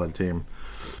 very solid team.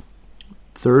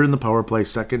 3rd in the power play,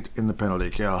 2nd in the penalty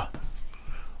kill.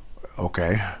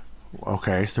 Okay,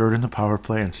 3rd in the power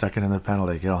play and 2nd in the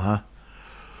penalty kill, huh?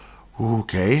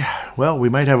 Okay, well, we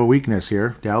might have a weakness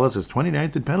here. Dallas is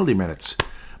 29th in penalty minutes.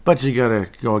 But you got to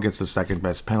go against the 2nd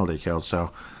best penalty kill,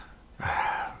 so...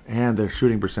 And their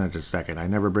shooting percentage is 2nd. I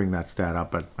never bring that stat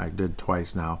up, but I did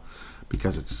twice now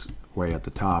because it's way at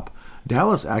the top.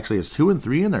 Dallas actually is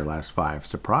 2-3 in their last 5.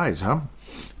 Surprise, huh?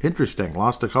 Interesting.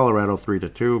 Lost to Colorado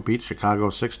 3-2, beat Chicago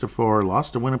 6-4,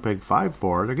 lost to Winnipeg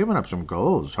 5-4. They're giving up some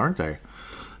goals, aren't they?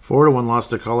 4-1 loss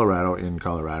to Colorado in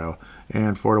Colorado,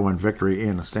 and 4-1 victory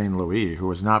in St. Louis, who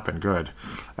has not been good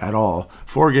at all.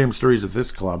 4-game series with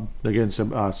this club against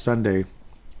Sunday,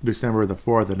 December the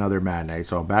 4th, another matinee.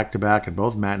 So back-to-back and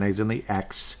both matinees in the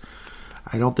X.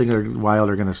 I don't think the Wild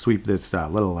are going to sweep this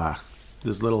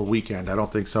little weekend. I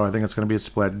don't think so. I think it's going to be a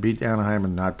split. Beat Anaheim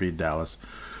and not beat Dallas.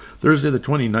 Thursday the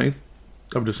 29th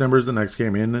of December is the next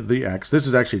game in the X. This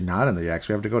is actually not in the X.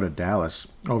 We have to go to Dallas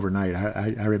overnight.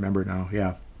 I remember now.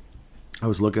 Yeah. I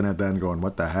was looking at that and going,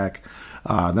 what the heck?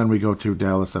 Then we go to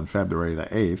Dallas on February the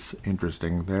 8th.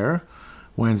 Interesting there.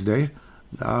 Wednesday.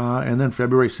 And then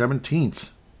February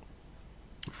 17th.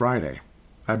 Friday.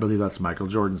 I believe that's Michael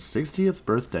Jordan's 60th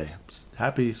birthday.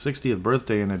 Happy 60th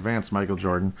birthday in advance, Michael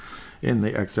Jordan, in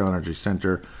the Xcel Energy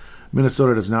Center.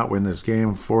 Minnesota does not win this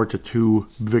game. 4-2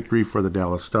 victory for the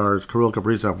Dallas Stars. Kirill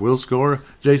Kaprizov will score.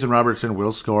 Jason Robertson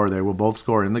will score. They will both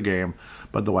score in the game,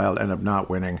 but the Wild end up not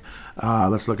winning.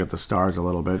 Let's look at the Stars a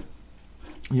little bit.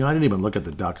 I didn't even look at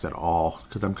the Ducks at all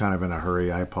because I'm kind of in a hurry.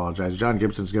 I apologize. John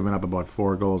Gibson's given up about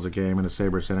 4 goals a game, and his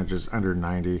save percentage is under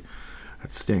 90.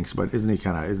 That stinks, but isn't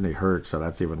he hurt? So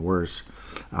that's even worse.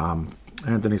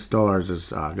 Anthony Stolarz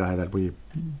is a guy that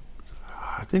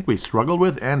I think we struggled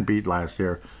with and beat last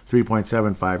year.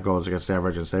 3.75 goals against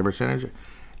average and save percentage,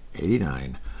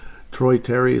 89. Troy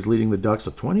Terry is leading the Ducks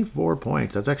with 24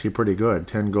 points. That's actually pretty good.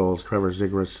 10 goals. Trevor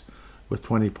Zegras with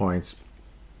 20 points.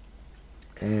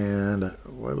 And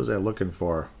what was I looking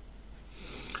for?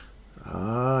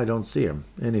 I don't see him.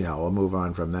 Anyhow, we'll move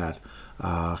on from that.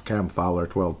 Cam Fowler,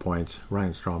 12 points.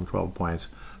 Ryan Strome, 12 points.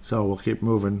 So we'll keep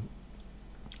moving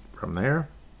from there.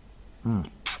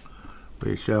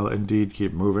 We shall indeed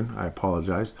keep moving. I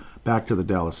apologize. Back to the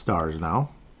Dallas Stars now.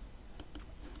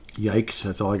 Yikes,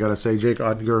 that's all I got to say. Jake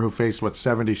Oettinger, who faced,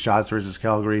 70 shots versus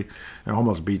Calgary and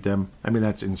almost beat them. I mean,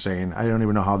 that's insane. I don't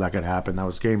even know how that could happen. That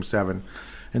was Game 7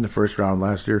 in the first round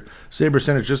last year. Save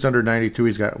percentage just under 92.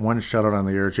 He's got 1 shutout on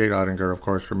the year. Jake Oettinger, of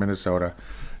course, from Minnesota.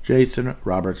 Jason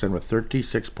Robertson with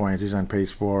 36 points. He's on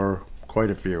pace for quite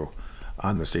a few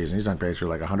on the season. He's on pace for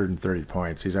like 130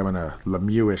 points. He's having a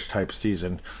Lemieux-ish type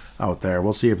season out there.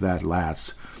 We'll see if that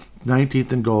lasts.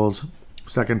 19th in goals.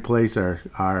 Second place are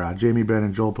Jamie Benn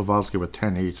and Joel Pavelski with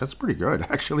 10 each. That's pretty good,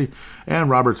 actually. And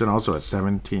Robertson also has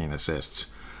 17 assists.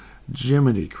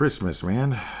 Jiminy Christmas,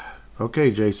 man.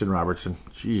 Okay, Jason Robertson.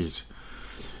 Jeez.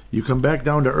 You come back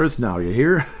down to earth now, you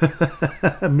hear?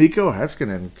 Mikko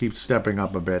Heiskanen keeps stepping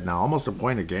up a bit now. Almost a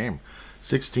point a game.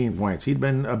 16 points. He'd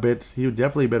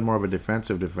definitely been more of a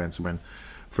defensive defenseman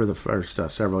for the first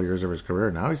several years of his career.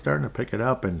 Now he's starting to pick it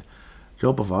up. And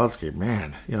Joel Pavelski,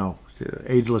 man,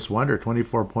 ageless wonder,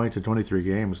 24 points in 23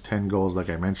 games, 10 goals, like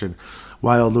I mentioned.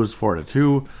 Wild lose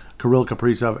 4-2. Kirill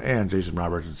Kaprizov and Jason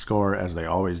Robertson score, as they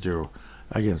always do,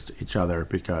 against each other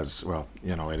because,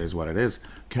 it is what it is.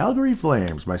 Calgary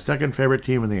Flames, my second favorite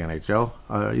team in the NHL.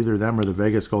 Either them or the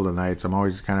Vegas Golden Knights. I'm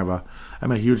always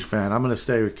I'm a huge fan. I'm going to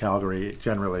stay with Calgary, it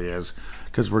generally is,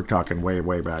 because we're talking way,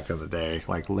 way back in the day,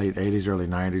 like late 80s, early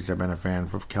 90s. I've been a fan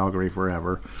of Calgary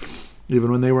forever.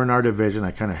 Even when they were in our division,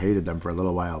 I kind of hated them for a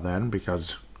little while then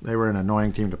because they were an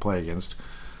annoying team to play against.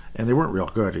 And they weren't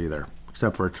real good either,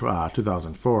 except for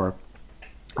 2004.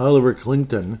 Oliver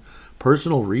Clinton,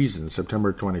 personal reasons,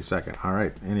 September 22nd. All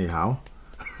right, anyhow.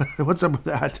 What's up with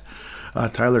that?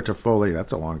 Tyler Toffoli,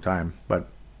 that's a long time. But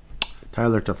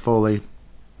Tyler Toffoli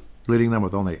leading them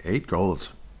with only 8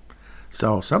 goals.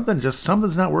 So something's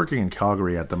not working in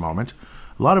Calgary at the moment.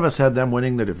 A lot of us had them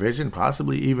winning the division,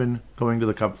 possibly even going to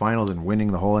the Cup Finals and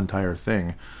winning the whole entire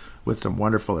thing with some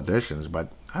wonderful additions.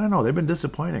 But I don't know, they've been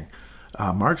disappointing.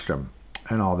 Markstrom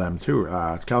and all them too.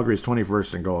 Calgary's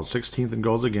 21st in goals, 16th in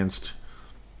goals against.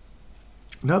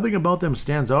 Nothing about them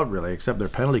stands out really, except their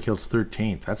penalty kill's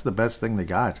 13th. That's the best thing they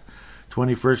got.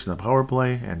 21st in the power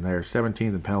play, and they're 17th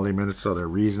in penalty minutes, so they're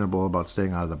reasonable about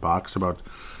staying out of the box about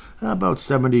about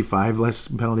 75 less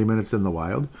penalty minutes than the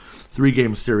Wild.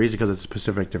 3-game series because it's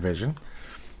Pacific Division.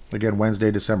 Again,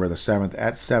 Wednesday, December the 7th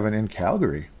at 7 in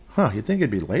Calgary. You'd think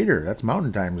it'd be later. That's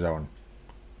Mountain Time Zone.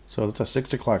 So it's a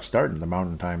 6 o'clock start in the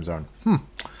Mountain Time Zone.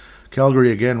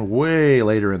 Calgary again, way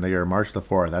later in the year, March the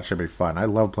 4th. That should be fun. I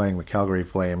love playing the Calgary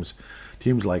Flames,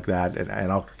 teams like that,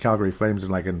 and Calgary Flames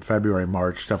in February,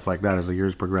 March, stuff like that as the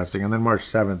year's progressing. And then March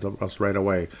 7th, us right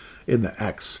away in the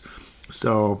X.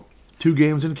 So 2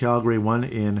 games in Calgary, 1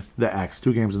 in the X,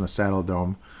 2 games in the Saddle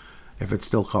Dome. If it's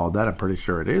still called that, I'm pretty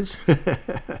sure it is.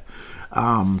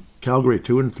 Calgary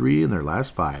 2-3 in their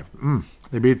last 5.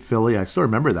 They beat Philly. I still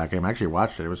remember that game. I actually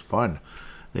watched it. It was fun.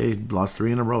 They lost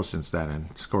 3 in a row since then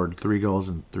and scored 3 goals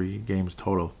in 3 games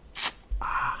total.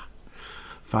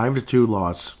 5-2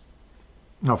 loss.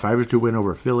 No, 5-2 win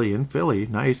over Philly in Philly.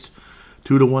 Nice.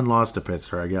 2-1 loss to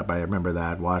Pittsburgh. Yep, I remember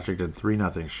that. Washington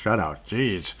 3-0 shutout.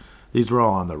 Jeez. These were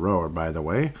all on the road, by the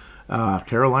way.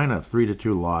 Carolina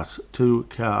 3-2 loss to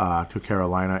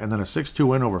Carolina, and then a 6-2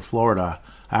 win over Florida.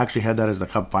 I actually had that as the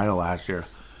Cup final last year.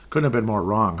 Couldn't have been more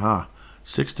wrong, huh?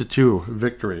 6-2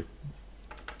 victory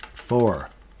for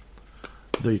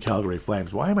the Calgary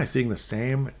Flames. Why am I seeing the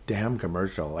same damn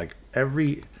commercial?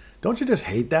 Don't you just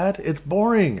hate that? It's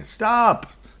boring.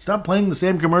 Stop playing the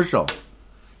same commercial.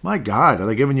 My God, are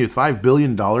they giving you $5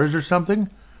 billion or something?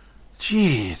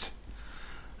 Jeez.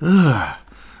 Ugh.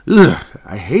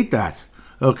 I hate that.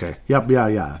 Okay. Yep.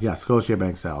 Yeah.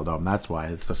 Scotiabank Saddle Dome. That's why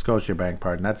it's the Scotiabank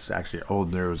part, and that's actually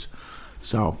old news.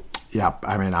 So, yeah.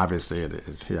 I mean, obviously it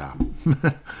is. Yeah.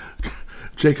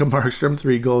 Jacob Markstrom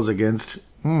 3 goals against.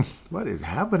 What is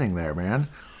happening there, man?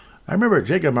 I remember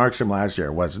Jacob Markstrom last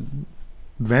year was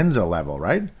Venza level,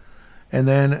 right? And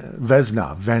then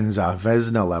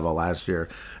Vezina level last year.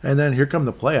 And then here come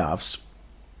the playoffs.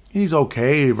 He's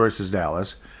okay versus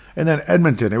Dallas. And then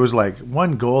Edmonton, it was like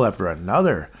 1 goal after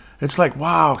another. It's like,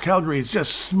 wow, Calgary is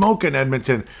just smoking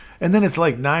Edmonton. And then it's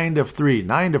like 9-3, 9-4,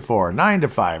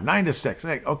 9-5, 9-6.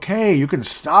 Like, okay, you can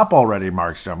stop already,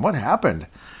 Markstrom. What happened?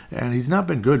 And he's not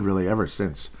been good really ever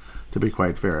since, to be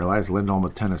quite fair. Elias Lindholm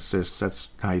with 10 assists. That's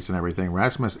nice and everything.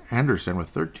 Rasmus Anderson with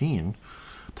 13.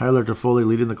 Tyler Toffoli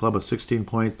leading the club with 16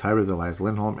 points. Tied with Elias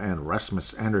Lindholm and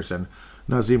Rasmus Anderson.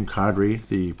 Nazem Kadri,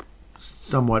 the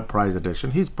somewhat prize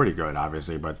edition. He's pretty good,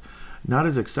 obviously, but not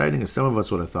as exciting as some of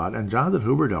us would have thought. And Jonathan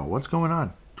Huberdeau, what's going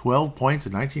on? 12 points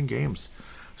in 19 games.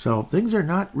 So things are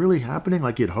not really happening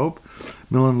like you'd hope.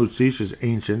 Milan Lucic is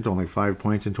ancient, only 5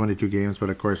 points in 22 games, but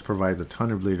of course provides a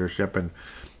ton of leadership. And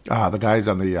the guys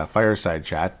on the fireside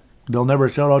chat, they'll never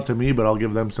shout out to me, but I'll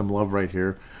give them some love right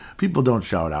here. People don't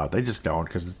shout out. They just don't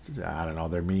because, I don't know,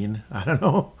 they're mean. I don't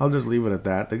know. I'll just leave it at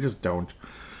that. They just don't.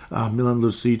 Milan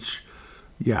Lucic,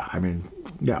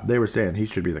 they were saying he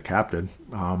should be the captain.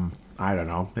 I don't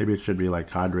know. Maybe it should be like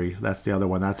Kadri. That's the other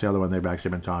one. That's the other one they've actually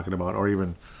been talking about. Or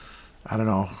even, I don't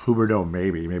know, Huberdeau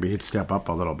maybe. Maybe he'd step up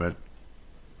a little bit.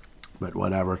 But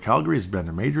whatever. Calgary's been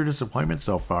a major disappointment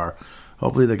so far.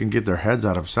 Hopefully they can get their heads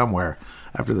out of somewhere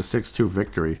after the 6-2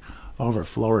 victory over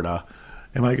Florida.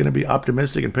 Am I going to be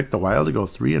optimistic and pick the Wild to go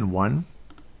 3-1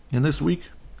 in this week?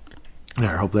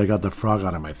 There, hopefully I got the frog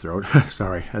out of my throat.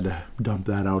 Sorry, had to dump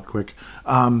that out quick.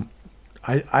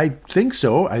 I think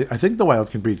so. I think the Wild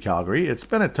can beat Calgary. It's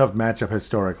been a tough matchup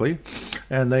historically,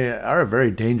 and they are a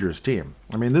very dangerous team.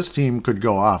 I mean, this team could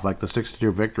go off like the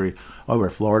 6-2 victory over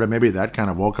Florida. Maybe that kind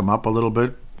of woke them up a little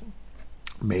bit.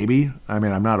 Maybe. I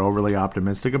mean, I'm not overly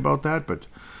optimistic about that, but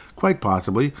quite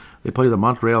possibly. They play the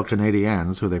Montreal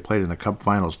Canadiens, who they played in the Cup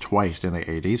Finals twice in the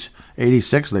 80s.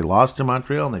 86, they lost to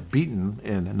Montreal, and they beaten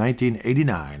in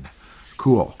 1989.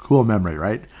 Cool memory,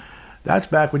 right? That's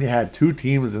back when you had two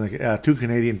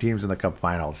Canadian teams in the Cup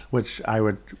Finals, which I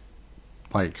would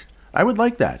like. I would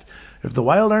like that. If the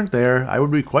Wild aren't there, I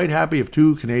would be quite happy if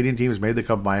 2 Canadian teams made the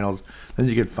Cup Finals. Then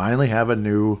you could finally have a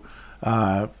new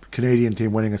Canadian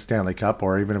team winning a Stanley Cup,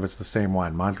 or even if it's the same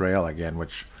one, Montreal again,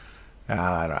 which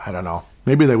I don't know.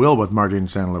 Maybe they will with Martin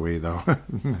St. Louis, though.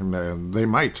 They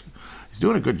might. He's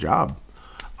doing a good job.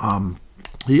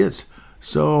 He is.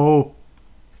 So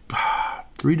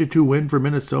 3-2 win for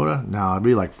Minnesota? No, it'd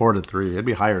be like 4-3. It'd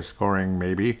be higher scoring,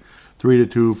 maybe.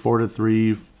 3-2,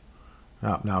 4-3.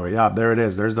 There it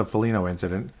is. There's the Foligno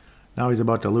incident. Now he's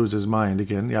about to lose his mind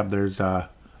again. Yep, there's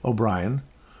O'Brien.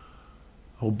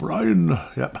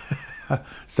 Yep.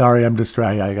 Sorry, I'm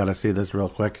distracted. I got to see this real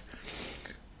quick.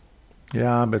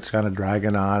 Yeah, it's kind of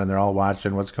dragging on, and they're all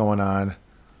watching what's going on.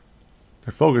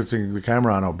 They're focusing the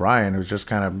camera on O'Brien, who's just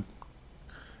kind of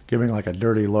giving like a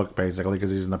dirty look, basically,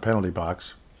 because he's in the penalty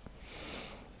box.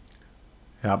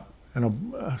 Yep.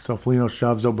 And so Foligno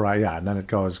shoves O'Brien. Yeah, and then it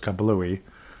goes kablooey.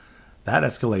 that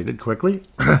escalated quickly.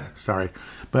 Sorry.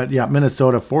 But yeah,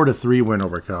 Minnesota 4-3 win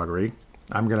over Calgary.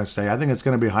 I'm going to say I think it's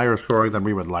going to be higher scoring than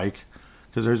we would like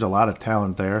because there's a lot of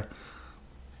talent there.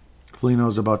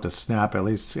 Foligno's about to snap at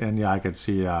least, and yeah, I could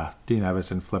see Dean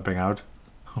Evason flipping out.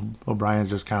 O'Brien's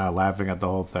just kind of laughing at the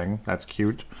whole thing. That's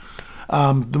cute.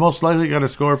 The most likely going to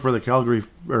score for the Calgary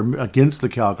or against the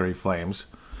Calgary Flames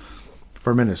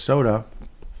for Minnesota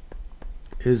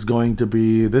is going to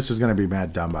be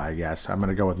Matt Dumba, I guess. I'm going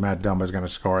to go with Matt Dumba is going to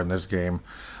score in this game.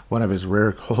 One of his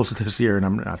rare goals this year, and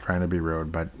I'm not trying to be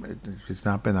rude, but it's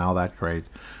not been all that great.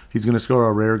 He's going to score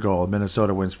a rare goal.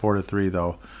 Minnesota wins 4-3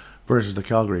 though versus the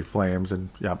Calgary Flames, and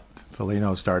yep,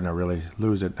 Foligno's starting to really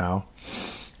lose it now.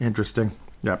 Interesting.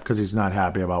 Yep, because he's not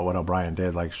happy about what O'Brien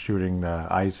did, like shooting the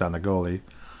ice on the goalie,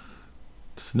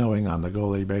 snowing on the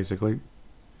goalie, basically.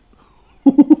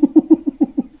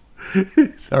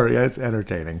 Sorry, it's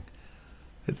entertaining.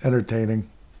 It's entertaining.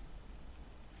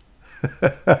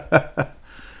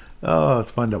 Oh, it's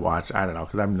fun to watch. I don't know,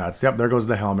 because I'm nuts. Yep, there goes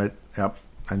the helmet. Yep,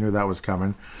 I knew that was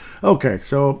coming. Okay,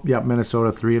 so, yep,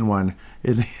 Minnesota 3-1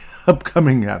 in the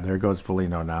upcoming, yeah, there goes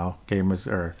Foligno now.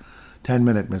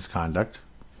 10-minute misconduct.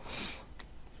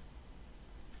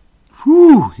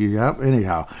 Whew, yep,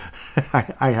 anyhow.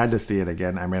 I had to see it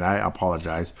again. I mean, I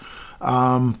apologize.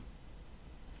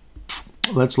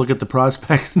 Let's look at the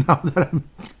prospects now that I'm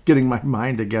getting my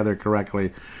mind together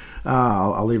correctly.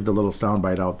 I'll leave the little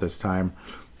soundbite out this time.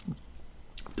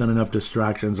 Done enough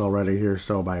distractions already here,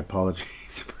 so my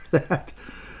apologies for that.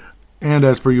 And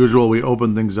as per usual, we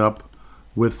open things up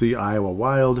with the Iowa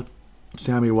Wild.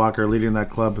 Sammy Walker leading that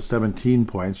club with 17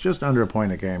 points, just under a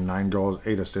point a game, 9 goals,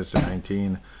 8 assists in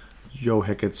 19. Joe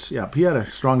Hicketts, yeah, he had a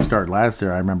strong start last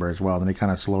year, I remember as well. Then he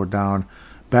kind of slowed down.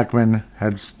 Beckman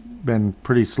had been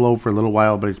pretty slow for a little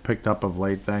while, but he's picked up of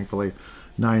late, thankfully.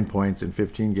 9 points in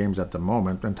 15 games at the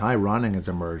moment. And Ty Ronning has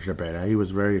emerged a bit. He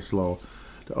was very slow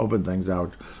to open things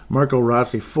out. Marco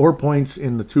Rossi, 4 points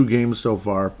in the 2 games so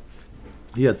far.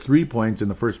 He had 3 points in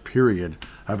the first period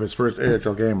of his first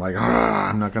AHL game.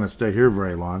 I'm not going to stay here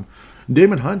very long.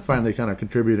 Damon Hunt finally kind of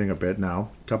contributing a bit now.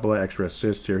 A couple of extra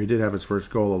assists here. He did have his first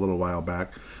goal a little while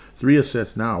back. 3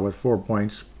 assists now with 4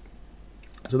 points.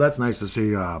 So that's nice to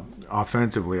see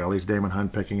offensively, at least Damon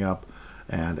Hunt picking up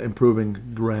and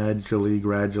improving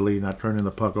gradually, not turning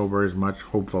the puck over as much,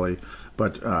 hopefully.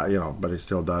 But, but he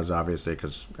still does, obviously,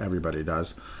 because everybody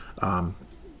does. Sam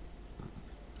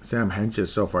Hentges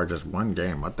so far just 1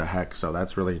 game. What the heck? So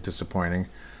that's really disappointing.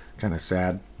 Kind of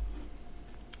sad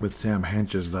with Sam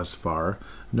Hentges thus far.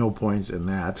 No points in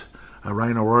that.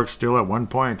 Ryan O'Rourke still at 1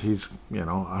 point. He's,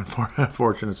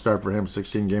 unfortunate start for him.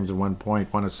 16 games and 1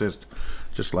 point, 1 assist,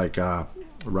 just like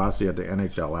Rossi at the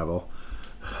NHL level.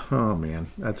 Oh, man,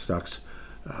 that sucks.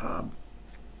 Zane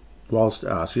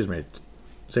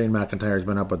McIntyre's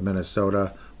been up with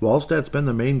Minnesota. Wallstedt's been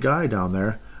the main guy down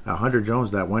there. Hunter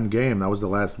Jones, that 1 game, that was the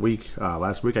last week.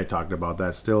 Last week I talked about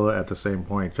that, still at the same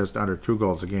point, just under 2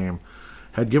 goals a game.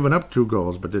 Had given up 2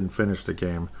 goals, but didn't finish the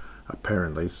game,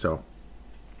 apparently. So,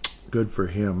 good for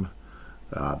him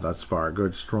thus far.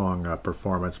 Good, strong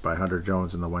performance by Hunter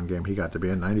Jones in the 1 game he got to be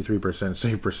in. 93%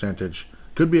 save percentage.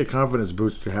 Could be a confidence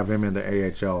boost to have him in the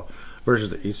AHL versus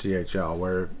the ECHL,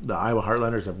 where the Iowa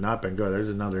Heartlanders have not been good.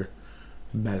 There's another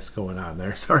mess going on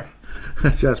there. Sorry.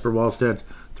 Jasper Wallstedt,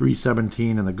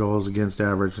 317 in the goals against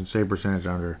average and save percentage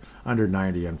under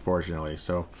 90, unfortunately.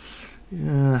 So,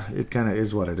 yeah, it kind of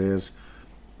is what it is.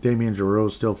 Damien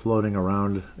Giroux still floating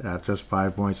around at just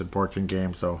 5 points in 14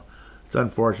 games, so it's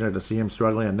unfortunate to see him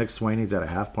struggling. And Nick Swaney's at a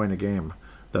half point a game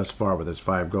thus far with his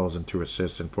 5 goals and 2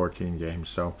 assists in 14 games.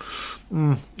 So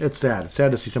it's sad. It's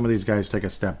sad to see some of these guys take a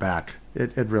step back.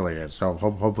 It really is. So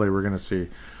hopefully we're going to see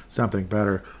something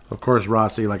better. Of course,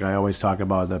 Rossi, like I always talk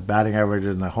about, the batting average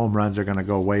and the home runs are going to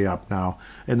go way up now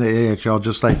in the AHL,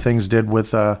 just like things did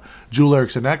with Joel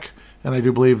Eriksson Ek. And I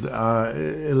do believe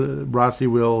Rossi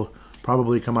will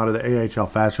probably come out of the AHL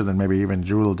faster than maybe even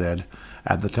Jewel did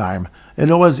at the time.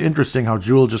 And it was interesting how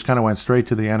Jewel just kind of went straight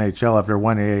to the NHL after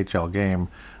 1 AHL game,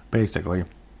 basically,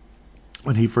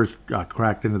 when he first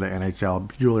cracked into the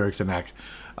NHL, Joel Eriksson Ek.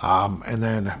 And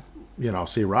then,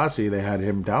 see Rossi, they had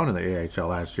him down in the AHL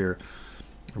last year.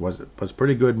 Was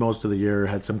pretty good most of the year,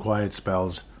 had some quiet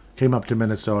spells, came up to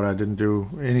Minnesota, didn't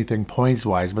do anything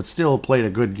points-wise, but still played a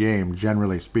good game,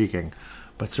 generally speaking,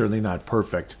 but certainly not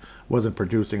perfect. Wasn't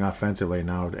producing offensively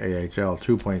now to AHL,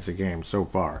 2 points a game so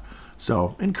far.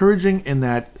 So encouraging in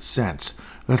that sense.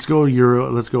 Let's go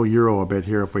Euro a bit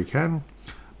here if we can.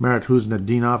 Marat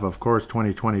Huznadinov, of course,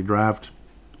 2020 draft.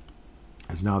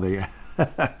 Is now the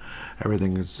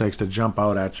everything takes to jump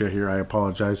out at you here. I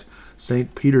apologize.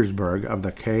 St. Petersburg of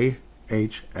the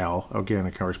USHL. Again,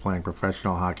 of course, playing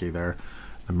professional hockey there.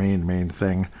 The main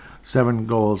thing. 7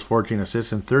 goals, 14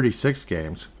 assists in 36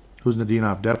 games.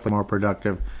 Kuznetsov definitely more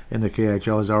productive in the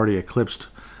KHL. Has already eclipsed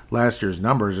last year's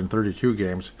numbers in 32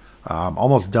 games.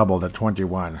 Almost doubled at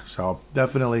 21. So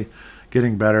definitely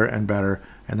getting better and better,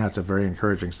 and that's a very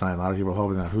encouraging sign. A lot of people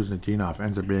hoping that Kuznetsov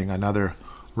ends up being another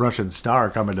Russian star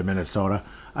coming to Minnesota.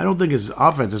 I don't think his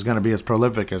offense is going to be as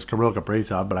prolific as Kirill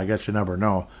Kaprizov, but I guess you never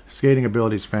know. His skating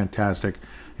ability is fantastic,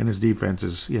 and his defense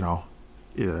is, way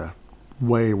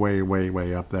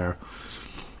up there.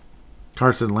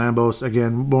 Carson Lambos,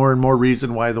 again, more and more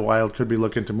reason why the Wild could be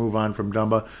looking to move on from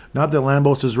Dumba. Not that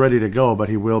Lambos is ready to go, but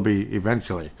he will be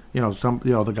eventually.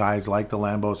 The guys like the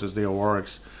Lamboses, the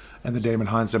O'Rourkes, and the Damon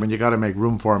Hunts. I mean, you got to make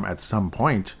room for them at some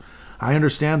point. I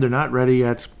understand they're not ready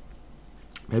yet.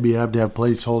 Maybe you have to have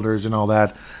placeholders and all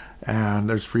that, and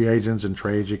there's free agents and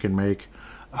trades you can make.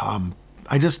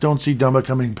 I just don't see Dumba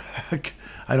coming back.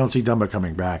 I don't see Dumba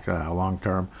coming back long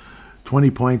term.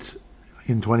 20 points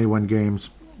in 21 games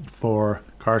for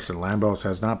Carson Lambos.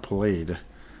 Has not played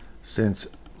since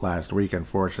last week,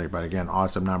 unfortunately, but again,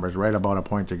 awesome numbers, right about a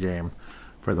point a game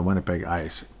for the Winnipeg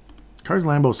Ice. Carson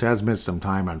Lambos has missed some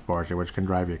time, unfortunately, which can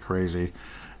drive you crazy.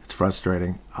 It's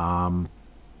frustrating.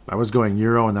 I was going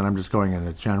Euro, and then I'm just going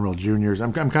into general juniors.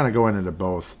 I'm kind of going into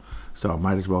both, so I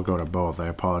might as well go to both. I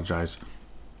apologize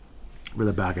for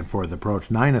the back and forth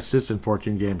approach. 9 assists in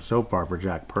 14 games so far for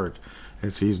Jack Pert.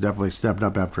 He's definitely stepped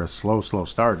up after a slow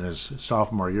start in his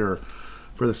sophomore year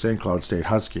for the St. Cloud State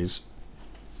Huskies.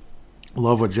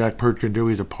 Love what Jack Pert can do.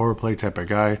 He's a power play type of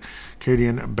guy.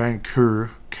 Caden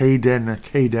Banker.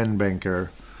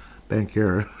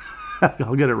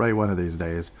 I'll get it right one of these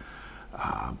days.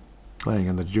 Playing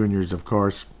in the juniors, of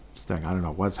course. I don't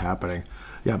know what's happening.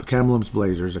 Yeah, but Kamloops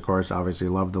Blazers, of course, obviously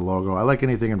love the logo. I like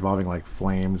anything involving like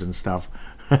flames and stuff.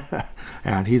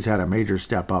 And he's had a major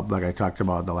step up, like I talked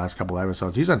about the last couple of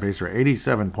episodes. He's on pace for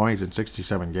 87 points in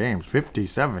 67 games,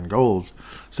 57 goals,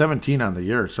 17 on the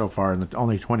year so far in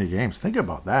only 20 games. Think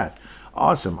about that.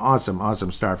 Awesome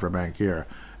start for Bankier.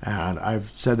 And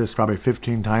I've said this probably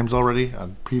 15 times already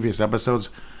on previous episodes.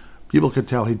 People could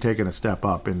tell he'd taken a step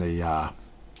up in the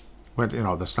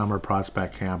the summer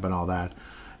prospect camp and all that.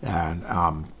 And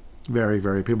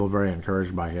people very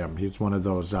encouraged by him. He's one of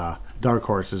those dark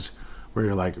horses where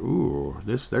you're like, ooh,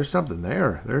 there's something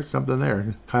there. There's something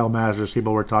there. Kyle Masters,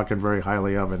 people were talking very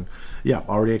highly of, and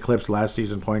already eclipsed last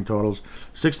season point totals.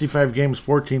 65 games,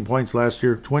 14 points last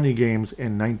year, 20 games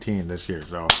in 19 this year.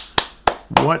 So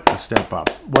what a step up.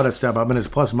 And his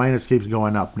plus minus keeps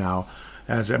going up now.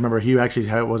 As I remember, he actually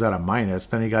was at a minus,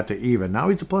 then he got to even. Now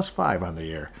he's a +5 on the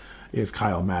year, is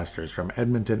Kyle Masters from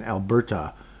Edmonton,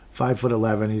 Alberta.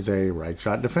 5'11", he's a right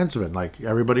shot defenseman like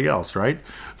everybody else, right?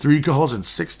 3 goals and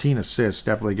 16 assists,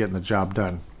 definitely getting the job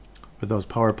done with those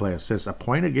power play assists. A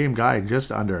point a game guy,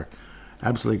 just under.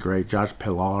 Absolutely great. Josh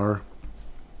Pilar,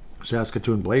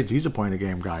 Saskatoon Blades, he's a point a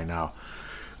game guy now.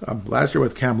 Last year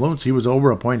with Kamloops, he was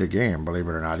over a point a game, believe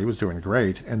it or not. He was doing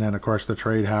great. And then, of course, the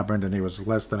trade happened, and he was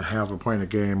less than half a point a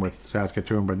game with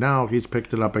Saskatoon. But now he's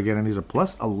picked it up again, and he's a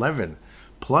 +11.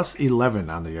 +11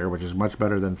 on the year, which is much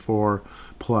better than +4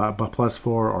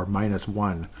 or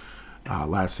 -1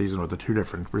 last season with the two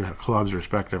different clubs,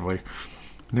 respectively.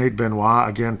 Nate Benoit,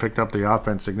 again, picked up the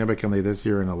offense significantly this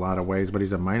year in a lot of ways, but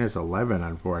he's a -11,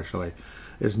 unfortunately,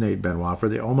 is Nate Benoit for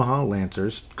the Omaha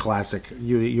Lancers, classic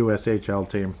USHL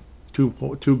team.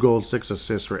 2 goals, 6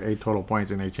 assists for 8 total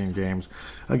points in 18 games.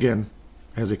 Again,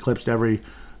 has eclipsed every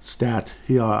stat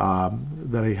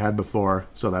that he had before,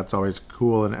 so that's always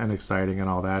cool and exciting and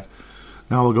all that.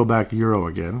 Now we'll go back Euro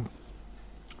again,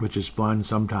 which is fun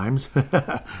sometimes.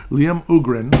 Liam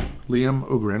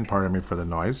Ugrin, pardon me for the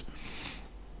noise.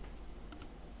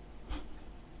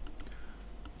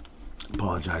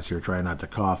 Apologize here, trying not to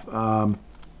cough.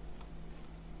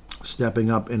 Stepping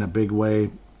up in a big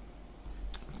way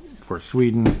for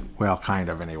Sweden, well, kind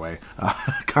of anyway,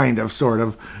 sort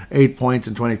of. 8 points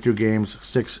in 22 games,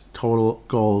 6 total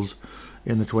goals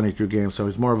in the 22 games, so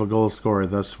he's more of a goal scorer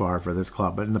thus far for this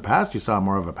club. But in the past, you saw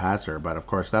more of a passer, but of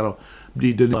course, that'll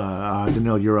be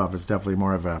Danil Yurov is definitely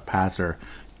more of a passer.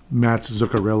 Matt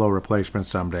Zuccarello replacement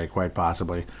someday, quite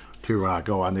possibly, to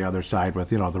go on the other side with,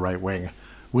 the right wing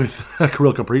with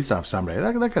Kirill Kaprizov someday.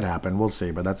 That could happen, we'll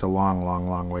see, but that's a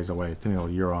long ways away.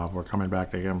 Danil Yurov, we're coming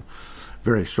back to him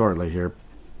very shortly here.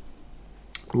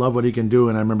 Love what he can do,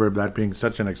 and I remember that being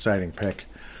such an exciting pick.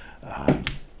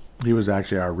 He was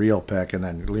actually our real pick, and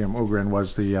then Liam Ugrin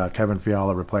was the Kevin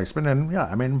Fiala replacement. And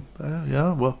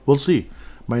we'll see.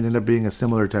 Might end up being a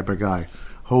similar type of guy,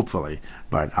 hopefully,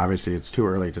 but obviously it's too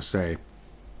early to say.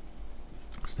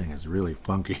 This thing is really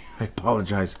funky. I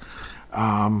apologize.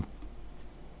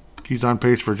 He's on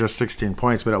pace for just 16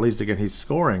 points, but at least, again, he's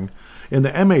scoring. In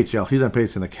the MHL, he's on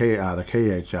pace in the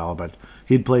KHL, but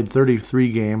he'd played 33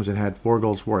 games and had 4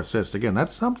 goals, 4 assists. Again,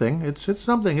 that's something. It's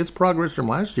something. It's progress from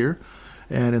last year.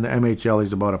 And in the MHL,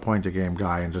 he's about a point-a-game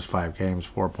guy in just 5 games,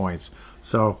 4 points.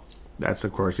 So that's,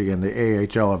 of course, again, the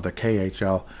AHL of the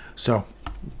KHL. So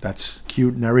that's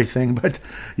cute and everything. But,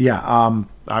 yeah,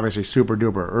 obviously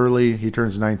super-duper early. He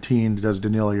turns 19, does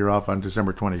Danila Yurov on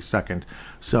December 22nd.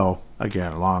 So,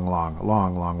 again,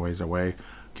 long ways away.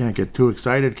 Can't get too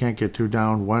excited, can't get too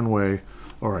down one way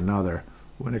or another.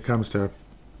 When it comes to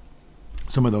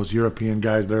some of those European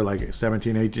guys, they're like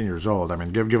 17, 18 years old. I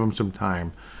mean, give them some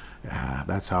time.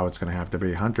 That's how it's going to have to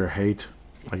be. Hunter Haight,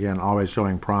 again, always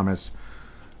showing promise.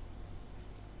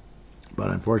 But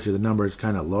unfortunately, the number is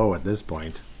kind of low at this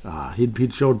point.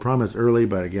 He'd showed promise early,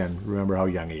 but again, remember how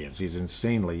young he is. He's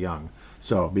insanely young.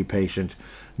 So be patient.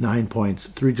 9 points,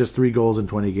 just 3 goals in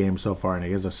 20 games so far, and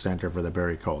he is a center for the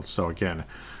Barrie Colts. So again,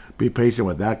 be patient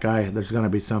with that guy. There's going to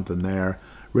be something there.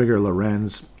 Rigor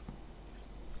Lorenz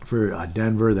for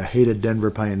Denver, the hated Denver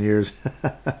Pioneers.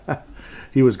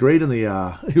 He was great in the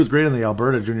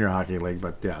Alberta Junior Hockey League,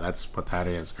 but yeah, that's what that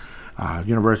is.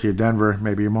 University of Denver,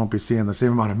 maybe you won't be seeing the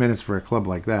same amount of minutes for a club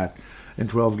like that. In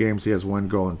 12 games, he has 1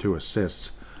 goal and 2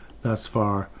 assists thus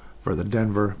far for the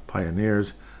Denver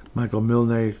Pioneers. Michael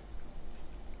Milne,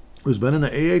 who's been in the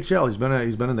AHL, he's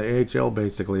been in the AHL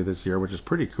basically this year, which is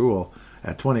pretty cool.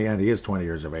 At 20, and he is 20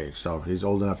 years of age, so he's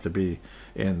old enough to be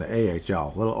in the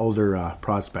AHL. A little older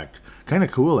prospect, kind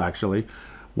of cool actually.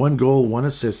 1 goal, 1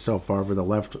 assist so far for the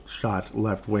left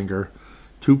winger.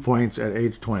 2 points at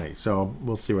age 20. So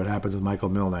we'll see what happens with Michael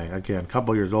Milne. Again, a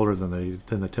couple years older than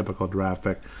the typical draft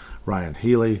pick. Ryan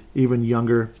Healy, even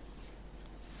younger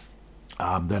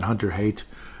than Hunter Haight.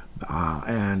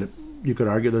 And you could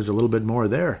argue there's a little bit more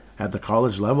there. At the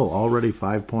college level, already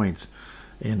 5 points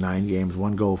in 9 games,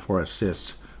 1 goal, 4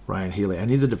 assists. Ryan Healy.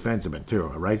 And he's a defenseman, too.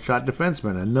 A right-shot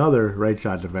defenseman. Another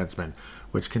right-shot defenseman,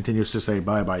 which continues to say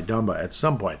bye-bye Dumba at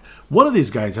some point. One of these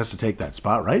guys has to take that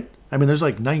spot, right? I mean, there's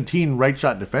like 19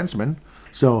 right-shot defensemen.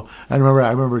 So I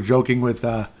remember joking with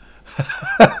Derek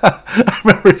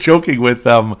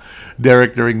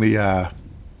during the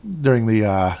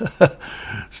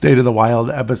State of the Wild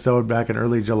episode back in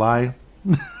early July.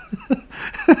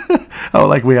 Oh,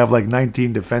 like we have like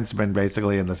 19 defensemen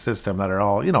basically in the system that are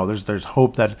all, there's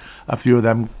hope that a few of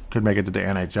them could make it to the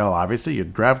NHL. Obviously, you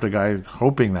draft a guy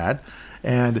hoping that.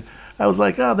 And I was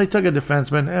like, they took a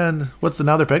defenseman, and what's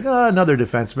another pick? Another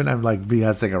defenseman. I'm like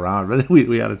BSing around, but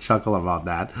we had a chuckle about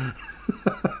that.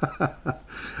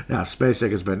 Yeah,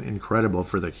 Spacek has been incredible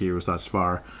for the Qs thus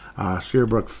far.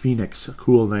 Sherbrooke Phoenix,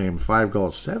 cool name, 5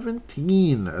 goals,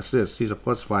 17 assists. He's a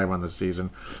 +5 on the season,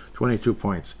 22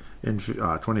 points in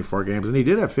 24 games, and he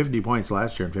did have 50 points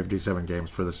last year in 57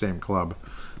 games for the same club.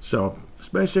 So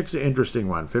Spacek's an interesting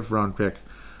one, 5th round pick.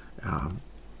 Of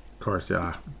course,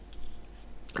 yeah.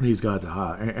 And he's got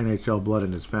NHL blood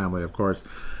in his family, of course.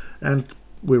 And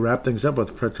we wrap things up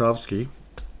with Petrovsky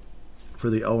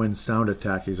for the Owen Sound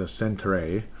Attack. He's a centre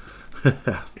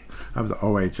of the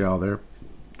OHL there.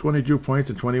 22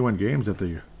 points in 21 games at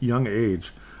the young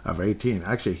age of 18.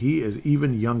 Actually, he is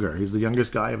even younger. He's the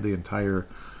youngest guy of the entire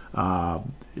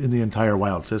in the entire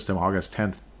Wild system. August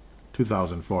 10th,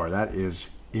 2004. That is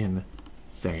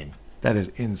insane. That is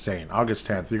insane. August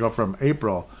 10th. You go from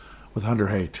April with Hunter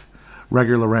Haight,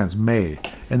 Regger Lorenz, May,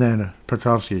 and then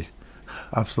Petrovsky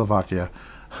of Slovakia.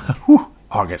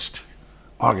 August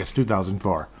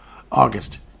 2004.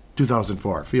 August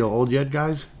 2004. Feel old yet,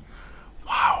 guys?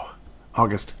 Wow.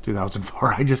 August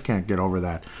 2004. I just can't get over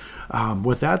that.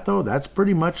 With that, though, that's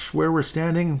pretty much where we're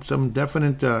standing. Some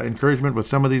definite encouragement with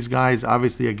some of these guys.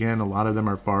 Obviously, again, a lot of them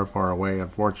are far, far away,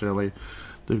 unfortunately.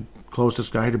 The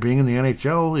closest guy to being in the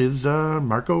NHL is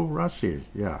Marco Rossi.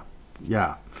 Yeah.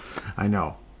 I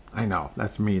know.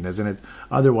 That's mean, isn't it?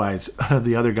 Otherwise,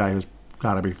 the other guy who's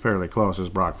got to be fairly close is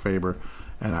Brock Faber.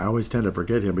 And I always tend to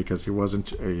forget him because he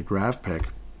wasn't a draft pick.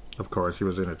 Of course, he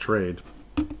was in a trade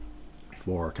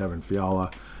for Kevin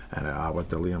Fiala and with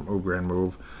the Liam Ugren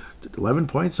move. 11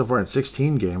 points so far in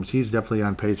 16 games. He's definitely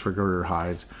on pace for career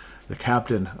highs. The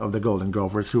captain of the Golden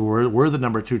Gophers, who were the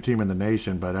number 2 team in the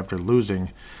nation, but after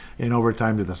losing in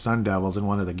overtime to the Sun Devils in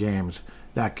one of the games,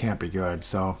 that can't be good.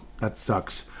 So that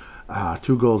sucks.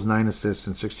 2 goals, 9 assists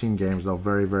in 16 games, though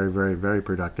very, very, very, very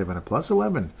productive, and a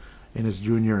 +11 in his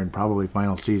junior and probably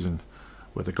final season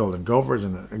with the Golden Gophers.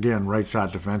 And again, right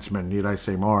shot defenseman. Need I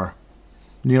say more?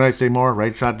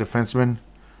 Right shot defenseman.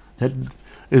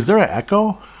 Is there an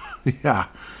echo? Yeah,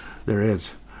 there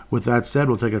is. With that said,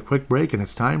 we'll take a quick break, and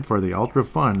it's time for the ultra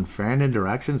fun fan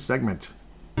interaction segment.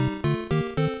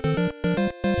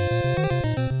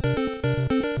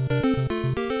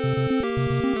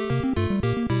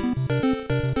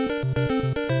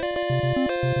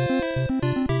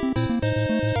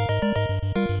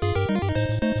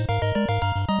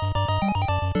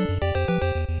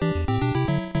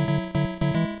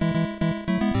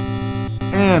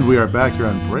 And we are back here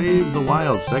on Brave the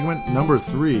Wild, segment number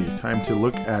 3. Time to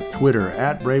look at Twitter,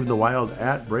 at Brave the Wild,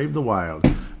 at Brave the Wild.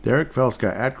 Derek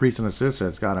Felska, at Crease and Assist,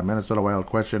 has got a Minnesota Wild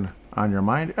question on your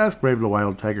mind. Ask Brave the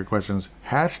Wild Tiger questions,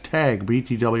 hashtag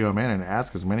BTWMN, and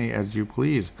ask as many as you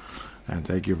please. And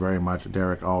thank you very much,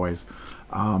 Derek, always.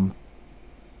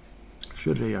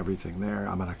 Should be everything there.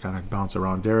 I'm going to kind of bounce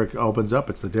around. Derek opens up.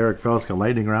 It's the Derek Felska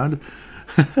lightning round.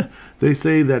 They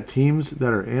say that teams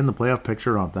that are in the playoff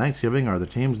picture on Thanksgiving are the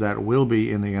teams that will be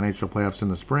in the NHL playoffs in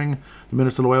the spring. The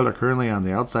Minnesota Wild are currently on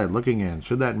the outside looking in.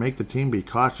 Should that make the team be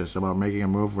cautious about making a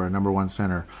move for a number one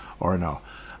center or no?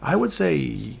 I would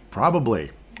say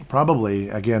probably. Probably,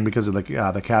 again, because of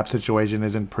the cap situation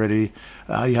isn't pretty.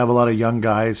 You have a lot of young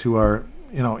guys who are,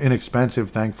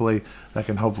 inexpensive, thankfully, that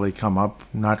can hopefully come up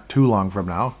not too long from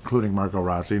now, including Marco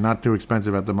Rossi. Not too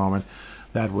expensive at the moment.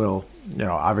 That will,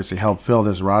 obviously help fill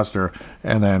this roster.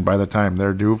 And then by the time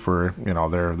they're due for,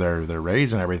 their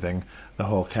raise and everything, the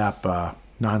whole cap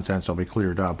nonsense will be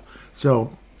cleared up.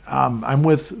 So I'm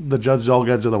with the Judge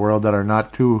Zulgads of the world that are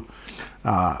not too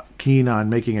keen on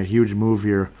making a huge move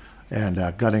here and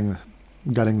gutting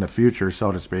the future,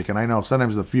 so to speak. And I know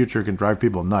sometimes the future can drive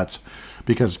people nuts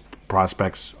because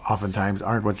prospects oftentimes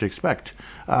aren't what you expect.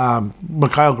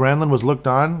 Mikhail Granlund was looked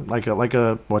on like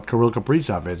what Kirill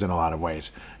Kaprizov is in a lot of ways,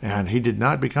 and he did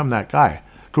not become that guy.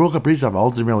 Kirill Kaprizov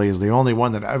ultimately is the only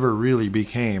one that ever really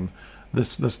became the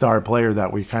star player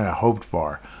that we kind of hoped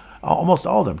for. Almost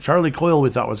all of them. Charlie Coyle we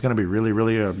thought was going to be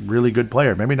really a really good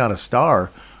player. Maybe not a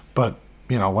star, but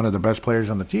one of the best players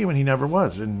on the team, and he never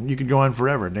was. And you could go on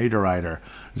forever. Niederreiter,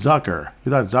 Zucker.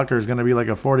 You thought Zucker was going to be like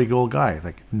a 40-goal guy.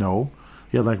 Like, no.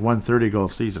 He had like 130-goal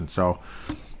season. So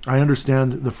I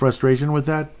understand the frustration with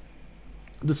that.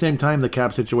 At the same time, the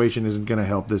cap situation isn't going to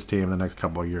help this team the next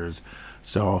couple of years.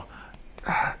 So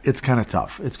it's kind of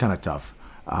tough.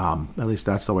 At least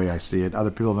that's the way I see it.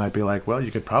 Other people might be like, well,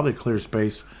 you could probably clear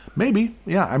space. Maybe.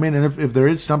 Yeah. I mean, and if there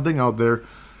is something out there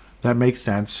that makes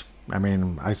sense, I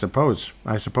mean, I suppose,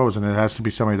 and it has to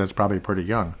be somebody that's probably pretty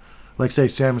young. Like, say,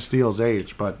 Sam Steele's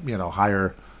age, but,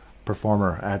 higher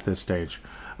performer at this stage.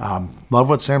 Love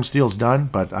what Sam Steele's done,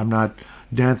 but I'm not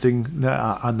dancing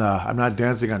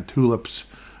on tulips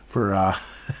for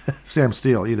Sam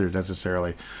Steele either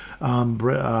necessarily.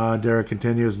 Derek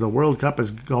continues, the World Cup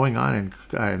is going on in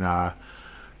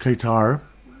Qatar.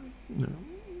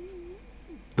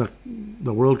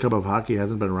 The World Cup of Hockey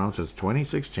hasn't been around since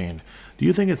 2016. Do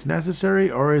you think it's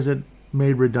necessary, or is it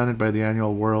made redundant by the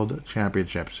annual World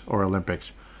Championships or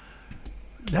Olympics?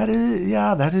 That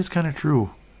is kind of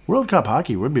true. World Cup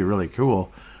hockey would be really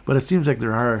cool, but it seems like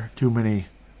there are too many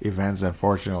events,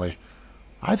 unfortunately.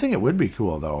 I think it would be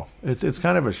cool, though. It's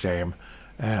kind of a shame,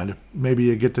 and maybe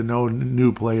you get to know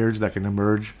new players that can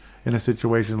emerge in a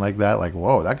situation like that. Like,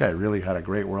 whoa, that guy really had a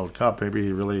great World Cup. Maybe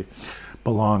he really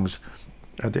belongs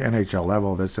at the NHL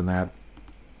level, this and that.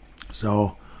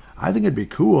 So I think it'd be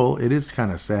cool. It is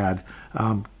kind of sad.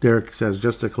 Derek says,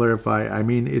 just to clarify, I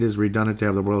mean, it is redundant to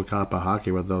have the World Cup of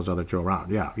hockey with those other two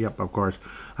around. Yeah, yep, of course.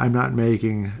 I'm not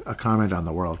making a comment on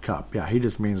the World Cup. Yeah, he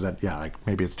just means that, like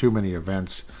maybe it's too many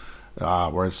events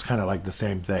where it's kind of like the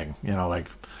same thing.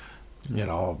 Alex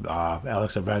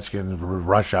Ovechkin,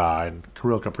 Russia, and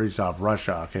Kirill Kaprizov,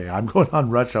 Russia. Okay, I'm going on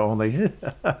Russia only.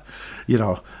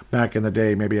 Back in the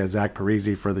day, maybe a Zach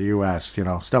Parise for the U.S.,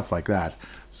 stuff like that.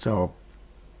 So,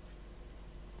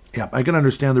 yeah, I can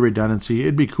understand the redundancy.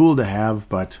 It'd be cool to have,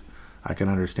 but I can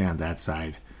understand that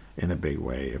side in a big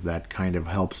way, if that kind of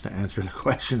helps to answer the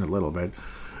question a little bit.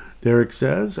 Derek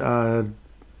says,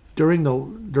 during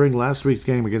last week's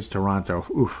game against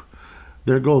Toronto,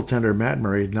 their goaltender, Matt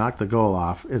Murray, knocked the goal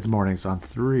off its moorings on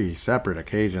 3 separate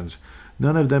occasions,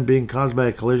 none of them being caused by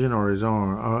a collision or his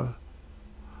own,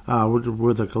 by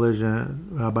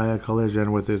a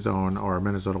collision with his own or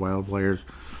Minnesota Wild players.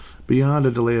 Beyond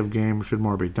a delay of game, should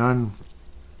more be done?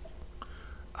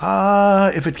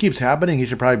 If it keeps happening, he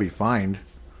should probably be fined.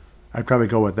 I'd probably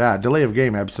go with that. Delay of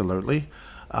game, absolutely.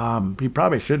 He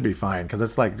probably should be fined, because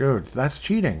it's like, dude, that's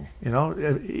cheating.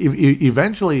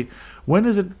 Eventually, when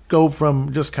does it go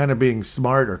from just kind of being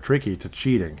smart or tricky to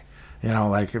cheating?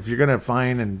 Like if you're going to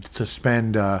fine and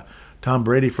suspend Tom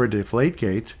Brady for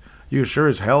Deflategate, you sure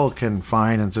as hell can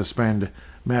fine and suspend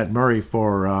Matt Murray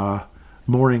for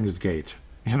Mooringsgate.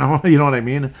 You know what I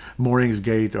mean?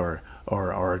 Mooringsgate or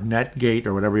Netgate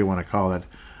or whatever you want to call it.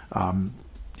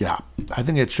 Yeah, I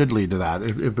think it should lead to that.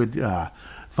 If it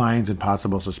fines and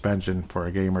possible suspension for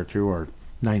a game or two, or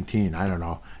 19, I don't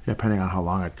know, depending on how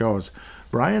long it goes.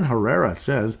 Brian Herrera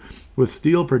says, with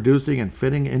Steele producing and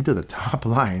fitting into the top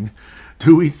line,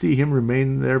 do we see him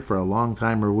remain there for a long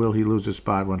time, or will he lose his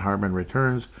spot when Hartman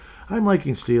returns? I'm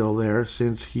liking Steele there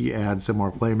since he adds some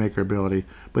more playmaker ability,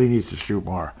 but he needs to shoot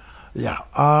more. Yeah.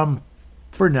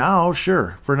 For now,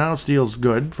 sure. For now, Steele's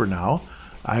good. For now,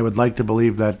 I would like to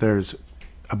believe that there's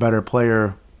a better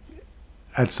player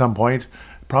at some point.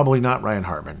 Probably not Ryan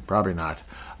Hartman. Probably not.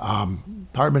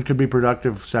 Hartman could be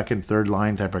productive second, third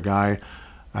line type of guy.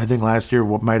 I think last year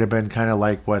what might have been kind of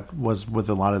like what was with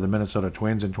a lot of the Minnesota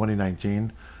Twins in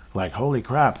 2019. Like, holy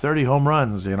crap, 30 home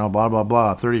runs, blah, blah,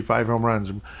 blah, 35 home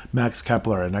runs, Max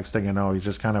Kepler. And next thing you know, he's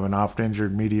just kind of an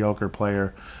off-injured, mediocre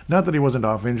player. Not that he wasn't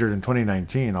off-injured in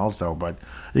 2019 also, but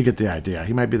you get the idea.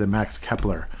 He might be the Max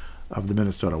Kepler of the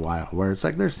Minnesota Wild, where it's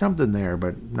like there's something there,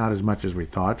 but not as much as we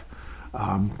thought.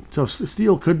 So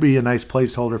Steele could be a nice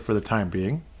placeholder for the time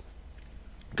being.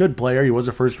 Good player. He was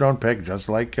a first-round pick, just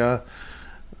like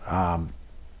Ryan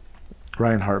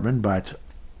Hartman, but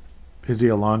is he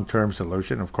a long-term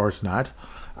solution? Of course not.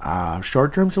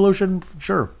 Short-term solution?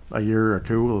 Sure. A year or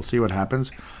two, we'll see what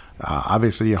happens.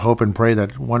 Obviously, you hope and pray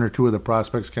that one or two of the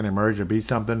prospects can emerge and be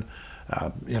something.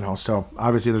 So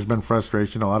obviously there's been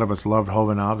frustration. A lot of us loved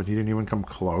Hovanov, and he didn't even come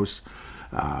close.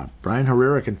 Brian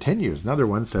Herrera continues. Another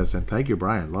one says, and thank you,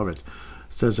 Brian, love it.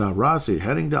 Says, Rossi,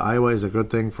 heading to Iowa is a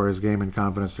good thing for his game and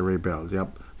confidence to rebuild.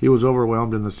 Yep. He was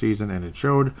overwhelmed in the season, and it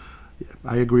showed.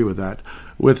 I agree with that.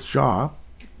 With Shaw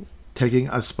taking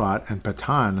a spot and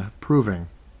Patan proving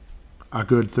a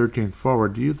good 13th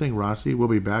forward, do you think Rossi will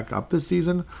be back up this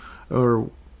season, or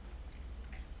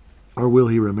will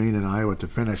he remain in Iowa to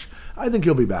finish? I think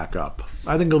he'll be back up.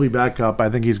 I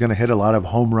think he's going to hit a lot of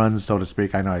home runs, so to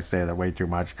speak. I know I say that way too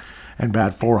much, and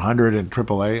bat 400 in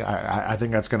AAA. I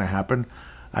think that's going to happen.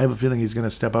 I have a feeling he's going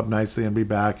to step up nicely and be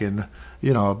back in,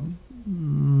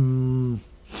 2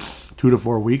 to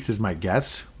 4 weeks is my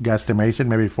guesstimation,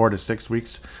 maybe 4 to 6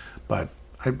 weeks. But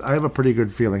I have a pretty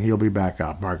good feeling he'll be back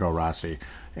up, Marco Rossi.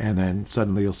 And then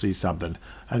suddenly you'll see something.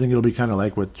 I think it'll be kind of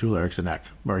like with Joel Eriksson Ek,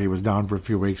 where he was down for a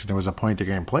few weeks and it was a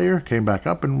point-a-game player, came back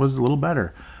up and was a little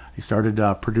better. He started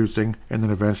producing and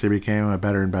then eventually became a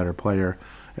better and better player.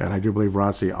 And I do believe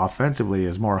Rossi offensively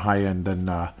is more high-end than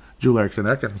Joel Eriksson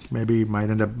Ek, and maybe might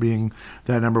end up being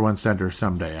that number one center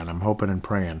someday. And I'm hoping and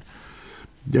praying.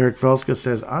 Derek Felska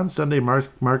says, on Sunday,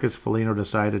 Marcus Foligno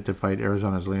decided to fight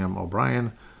Arizona's Liam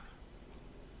O'Brien.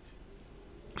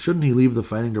 Shouldn't he leave the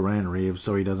fighting to Ryan Reeves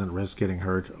so he doesn't risk getting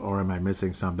hurt, or am I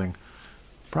missing something?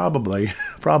 Probably,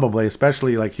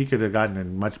 especially like he could have gotten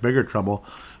in much bigger trouble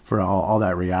for all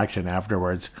that reaction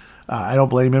afterwards. I don't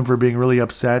blame him for being really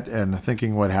upset and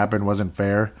thinking what happened wasn't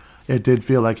fair. It did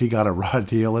feel like he got a raw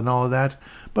deal and all of that,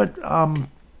 but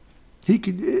he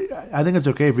could. I think it's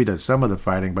okay if he does some of the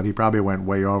fighting, but he probably went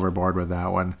way overboard with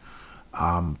that one.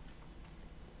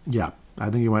 Yeah. I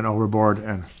think he went overboard,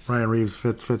 and Ryan Reeves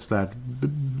fits that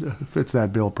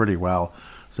bill pretty well.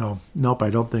 So, nope, I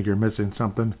don't think you're missing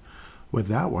something with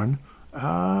that one.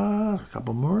 A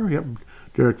couple more. Yep.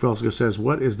 Derek Felska says,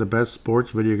 what is the best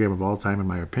sports video game of all time, in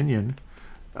my opinion?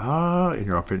 In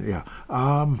your opinion, yeah.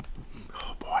 Oh,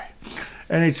 boy.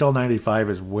 NHL 95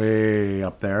 is way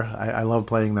up there. I love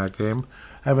playing that game.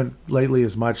 Haven't lately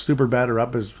as much. Super Batter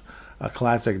Up is a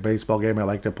classic baseball game I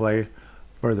like to play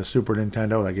for the Super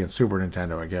Nintendo.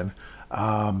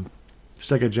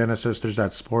 Sega Genesis, there's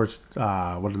that sports,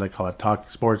 what do they call it?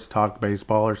 Sports Talk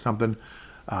Baseball or something.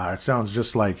 It sounds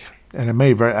just like, and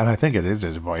I think it is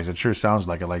his voice. It sure sounds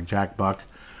like it, like Jack Buck.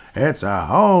 It's a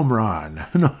home run.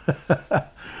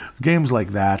 Games like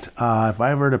that. If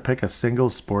I were to pick a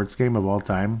single sports game of all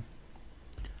time,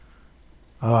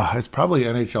 it's probably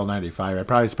NHL 95. I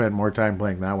probably spent more time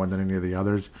playing that one than any of the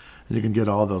others. And you can get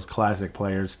all those classic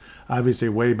players. Obviously,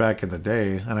 way back in the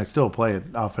day, and I still play it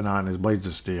off and on, is Blades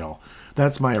of Steel.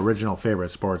 That's my original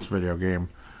favorite sports video game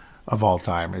of all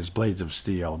time, is Blades of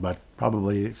Steel. But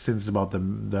probably since about the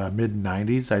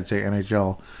mid-90s, I'd say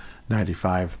NHL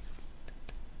 95.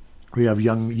 We have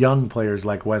young players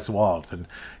like Wes Waltz, and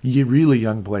really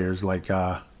young players like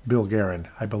Bill Guerin.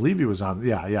 I believe he was on.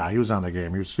 Yeah, he was on the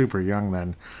game. He was super young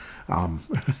then.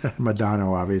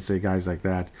 Madonna, obviously, guys like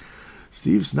that.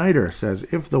 Steve Snyder says,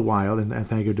 if the Wild, and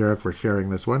thank you, Derek, for sharing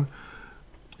this one.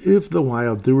 If the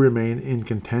Wild do remain in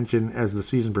contention as the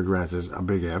season progresses, a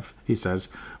big if, he says,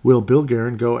 will Bill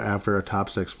Guerin go after a top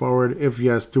six forward? If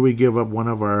yes, do we give up one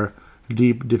of our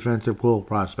deep defensive pool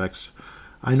prospects?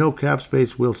 I know cap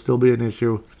space will still be an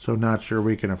issue, so not sure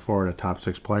we can afford a top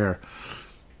six player.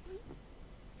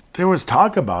 There was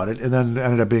talk about it, and then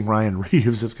ended up being Ryan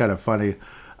Reeves. It's kind of funny.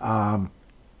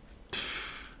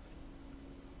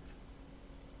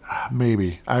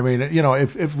 Maybe. I mean,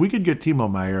 if we could get Timo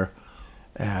Meier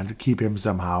and keep him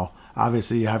somehow.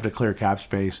 Obviously, you have to clear cap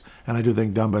space, and I do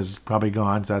think Dumba's probably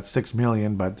gone. So that's $6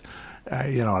 million, but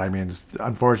you know what I mean.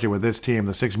 Unfortunately, with this team,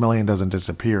 the $6 million doesn't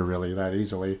disappear really that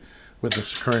easily with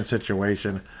this current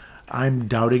situation. I'm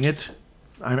doubting it.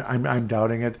 I'm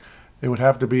doubting it. It would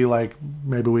have to be like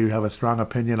maybe we have a strong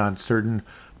opinion on certain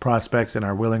prospects and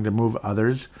are willing to move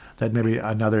others that maybe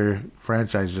another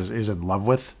franchise just is in love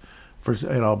with,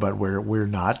 but we're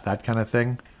not, that kind of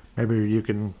thing. Maybe you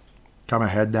can come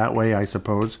ahead that way, I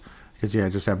suppose, because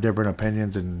just have different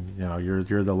opinions, and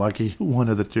you're the lucky one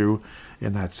of the two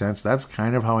in that sense. That's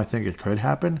kind of how I think it could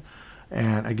happen.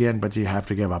 And again, but you have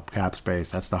to give up cap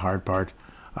space. That's the hard part.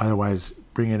 Otherwise,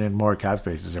 bringing in more cap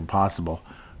space is impossible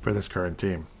for this current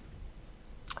team.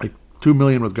 Like $2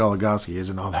 million with Goligoski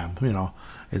isn't all that,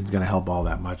 isn't going to help all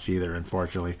that much either,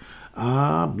 unfortunately.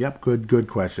 Yep, good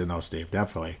question though, Steve.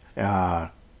 Definitely.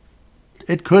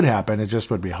 It could happen. It just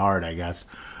would be hard, I guess.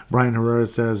 Brian Herrera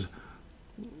says,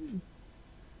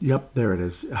 yep, there it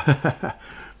is.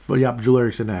 Joel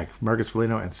Eriksson, Marcus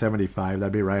Foligno, and 75.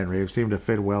 That'd be Ryan Reaves. Seem to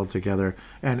fit well together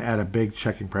and add a big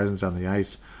checking presence on the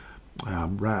ice.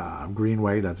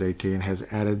 Greenway, that's 18, has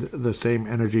added the same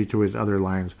energy to his other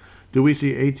lines. Do we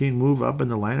see 18 move up in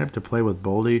the lineup to play with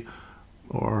Boldy,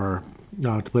 or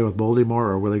more,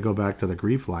 or will he go back to the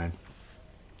Grief line?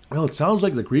 Well, it sounds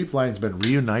like the Grief line's been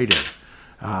reunited.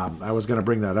 I was going to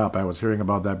bring that up. I was hearing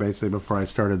about that basically before I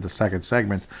started the second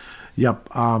segment. Yep.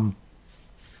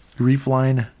 Grief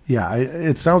line. Yeah,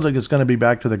 it sounds like it's going to be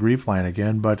back to the Grief line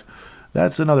again, but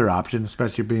that's another option,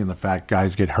 especially being the fact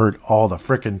guys get hurt all the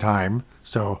frickin' time.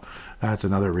 So that's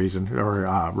another reason. Or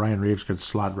Ryan Reaves could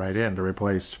slot right in to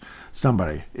replace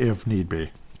somebody if need be,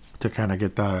 to kind of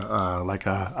get the like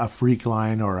a freak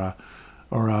line or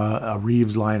a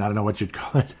Reaves line. I don't know what you'd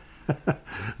call it.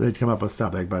 They'd come up with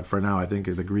something, but for now, I think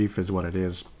the Grief is what it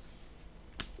is.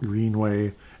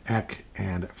 Greenway, Eck,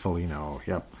 and Foligno.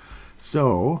 Yep.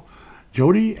 So,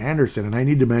 Jody Anderson, and I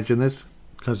need to mention this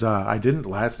because I didn't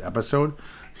last episode.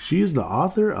 She's the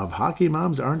author of Hockey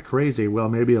Moms Aren't Crazy. Well,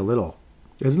 maybe a little.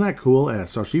 Isn't that cool?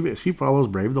 So she follows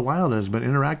Brave the Wild and has been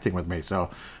interacting with me. So,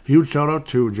 huge shout out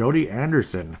to Jody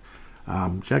Anderson.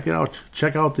 Check it out.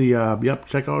 Check out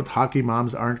check out Hockey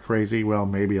Moms Aren't Crazy. Well,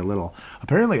 maybe a little.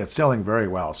 Apparently it's selling very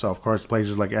well. So, of course,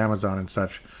 places like Amazon and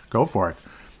such, go for it.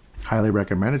 Highly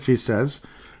recommend it. She says,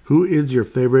 who is your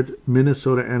favorite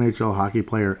Minnesota NHL hockey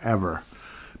player ever?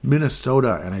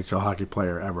 Minnesota NHL hockey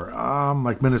player ever.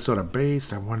 Like Minnesota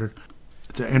based. I wondered.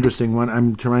 It's an interesting one.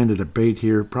 I'm trying to debate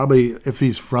here. Probably if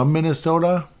he's from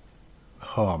Minnesota.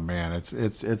 Oh man,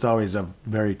 it's always a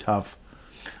very tough.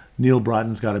 Neil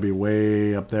Broughton's got to be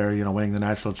way up there, winning the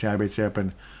national championship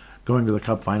and going to the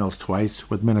Cup Finals twice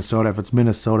with Minnesota. If it's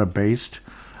Minnesota-based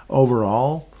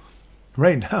overall,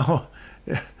 right now,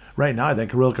 I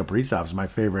think Kirill Kaprizov is my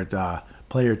favorite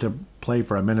player to play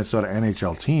for a Minnesota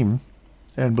NHL team.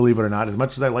 And believe it or not, as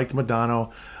much as I liked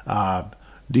Modano,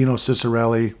 Dino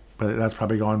Ciccarelli, but that's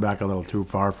probably going back a little too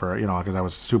far for, because I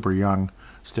was super young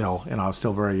still. I was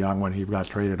still very young when he got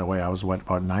traded away. I was,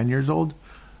 about 9 years old?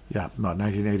 Yeah, about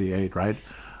 1988, right?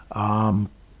 And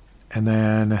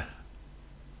then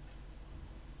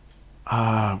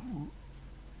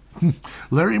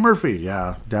Larry Murphy,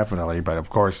 yeah, definitely. But of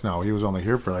course, no, he was only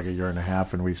here for like a year and a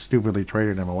half, and we stupidly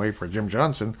traded him away for Jim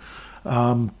Johnson.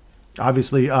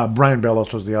 Obviously, Brian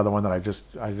Bellows was the other one that I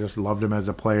just loved him as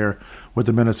a player with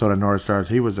the Minnesota North Stars.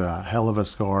 He was a hell of a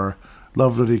scorer.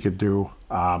 Loved what he could do.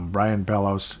 Brian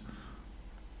Bellows.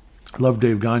 Loved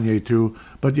Dave Gagne too.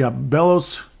 But yeah,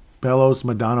 Bellows,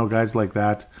 Modano, guys like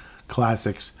that,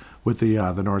 classics with the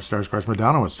North Stars. Of course,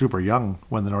 Modano was super young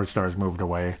when the North Stars moved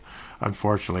away,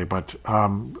 unfortunately. But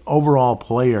overall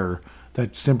player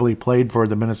that simply played for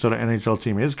the Minnesota NHL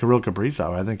team is Kirill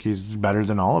Kaprizov. I think he's better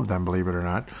than all of them, believe it or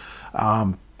not.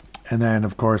 And then,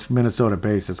 of course,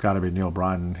 Minnesota-based, it's got to be Neil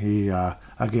Broughton. He,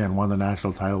 again, won the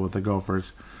national title with the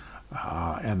Gophers.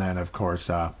 And then, of course,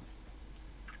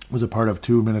 was a part of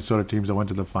two Minnesota teams that went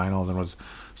to the finals and was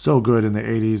so good in the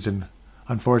 80s, and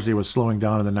unfortunately was slowing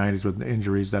down in the 90s with the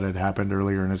injuries that had happened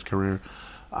earlier in his career.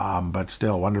 But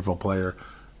still, wonderful player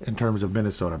in terms of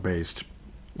Minnesota-based.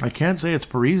 I can't say it's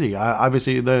Parise.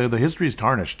 Obviously, the history is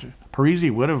tarnished. Parise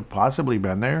would have possibly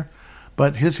been there,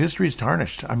 but his history is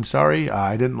tarnished. I'm sorry.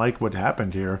 I didn't like what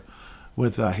happened here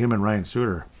with him and Ryan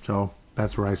Suter. So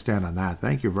that's where I stand on that.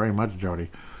 Thank you very much, Jody.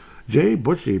 Jay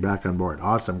Bushy back on board.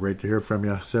 Awesome. Great to hear from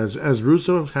you. Says, as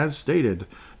Russo has stated,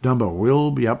 Dumba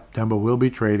will be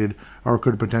traded or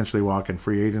could potentially walk in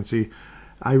free agency.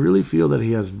 I really feel that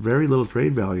he has very little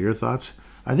trade value. Your thoughts?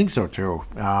 I think so, too.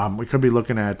 We could be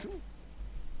looking at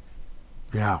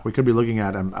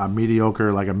a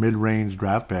mediocre, like a mid-range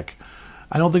draft pick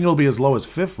I don't think it'll be as low as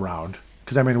 5th round.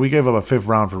 Because, I mean, we gave up a 5th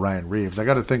round for Ryan Reeves. I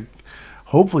got to think,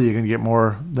 hopefully you can get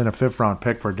more than a 5th round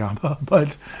pick for Dumba.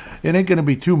 But it ain't going to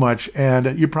be too much.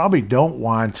 And you probably don't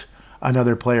want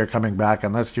another player coming back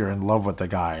unless you're in love with the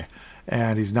guy.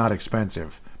 And he's not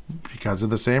expensive. Because of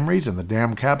the same reason, the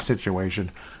damn cap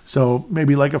situation. So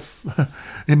maybe like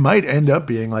it might end up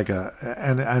being like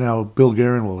and I know Bill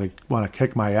Guerin will want to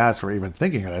kick my ass for even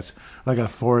thinking of this, like a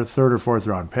third or fourth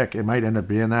round pick. It might end up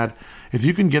being that. If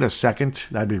you can get a second,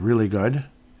 that'd be really good.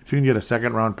 If you can get a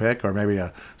second round pick or maybe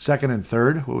a second and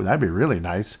third, ooh, that'd be really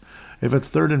nice. If it's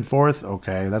third and fourth,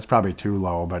 okay, that's probably too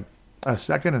low, but a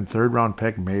second and third round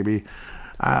pick, maybe.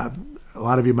 A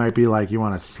lot of you might be like, you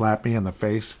want to slap me in the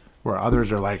face, where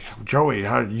others are like, Joey,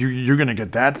 how you're going to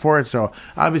get that for it? So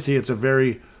obviously it's a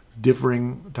very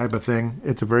differing type of thing.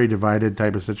 It's a very divided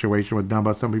type of situation with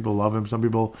Dumba. Some people love him. Some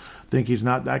people think he's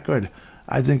not that good.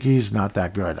 I think he's not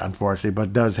that good, unfortunately,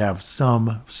 but does have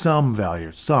some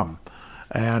value, some.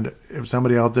 And if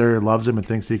somebody out there loves him and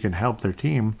thinks he can help their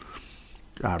team,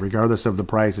 regardless of the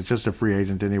price, it's just a free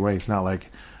agent anyway. It's not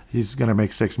like he's going to make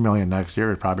 $6 million next year.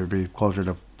 It'd probably be closer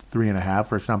to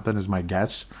 3.5 or something is my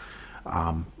guess.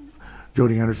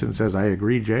 Jody Anderson says, I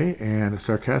agree, Jay. And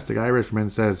Sarcastic Irishman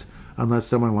says, unless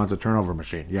someone wants a turnover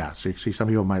machine. Yeah, so you see, some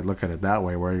people might look at it that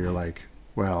way, where you're like,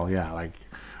 well, yeah, like,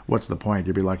 what's the point?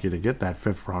 You'd be lucky to get that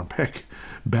 5th round pick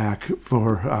back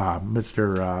for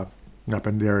Mr. Up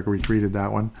and Derek retweeted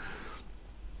that one,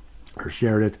 or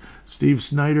shared it. Steve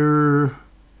Snyder.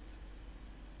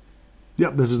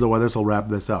 Yep, this is the one. This will wrap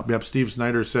this up. Yep, Steve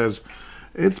Snyder says,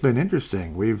 it's been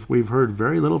interesting. We've heard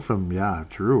very little from,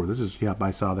 true. This is,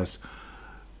 I saw this.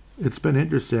 It's been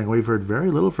interesting. We've heard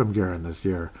very little from Guerin this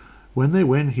year. When they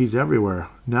win, he's everywhere.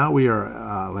 Now we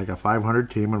are like a 500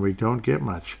 team and we don't get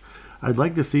much. I'd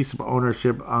like to see some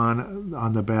ownership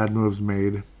on the bad moves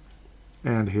made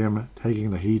and him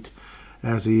taking the heat,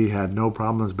 as he had no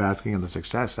problems basking in the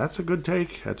success. That's a good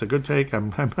take.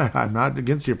 I'm not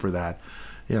against you for that.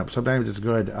 Sometimes it's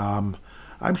good. I'm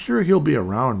sure he'll be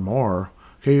around more.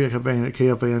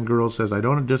 KFAN Girl says, I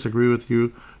don't disagree with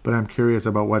you, but I'm curious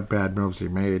about what bad moves he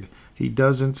made. He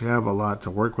doesn't have a lot to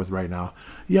work with right now.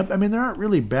 Yep, I mean, there aren't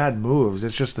really bad moves.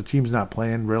 It's just the team's not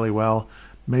playing really well.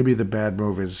 Maybe the bad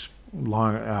move is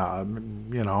long,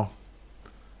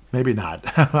 maybe not.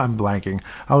 I'm blanking.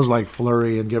 I was like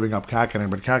Fleury and giving up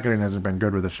Kakinen, but Kakinen hasn't been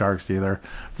good with the Sharks either.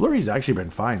 Fleury's actually been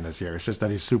fine this year. It's just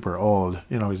that he's super old.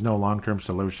 He's no long-term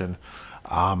solution.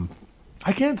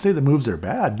 I can't say the moves are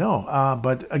bad, no.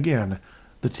 But again,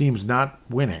 the team's not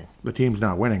winning.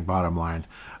 Bottom line.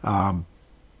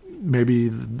 Maybe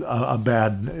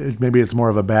it's more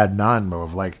of a bad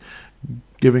non-move, like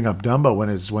giving up Dumba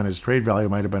when his trade value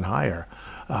might have been higher.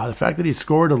 The fact that he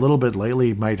scored a little bit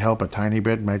lately might help a tiny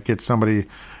bit, might get somebody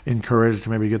encouraged to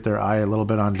maybe get their eye a little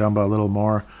bit on Dumba a little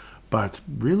more. But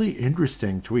really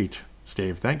interesting tweet,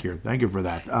 Steve. Thank you for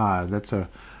that. That's a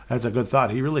good thought.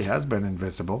 He really has been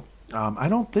invisible. I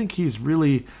don't think he's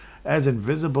really as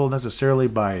invisible necessarily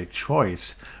by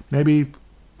choice. Maybe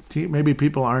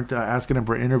people aren't asking him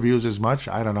for interviews as much.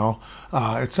 I don't know.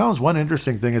 One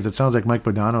interesting thing is it sounds like Mike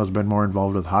Modano has been more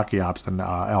involved with hockey ops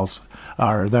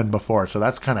than before. So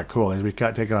that's kind of cool. He's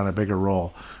taken on a bigger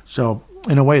role. So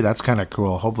in a way, that's kind of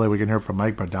cool. Hopefully we can hear from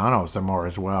Mike Modano some more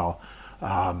as well.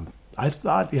 I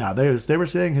thought, they were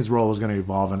saying his role was going to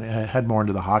evolve and head more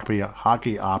into the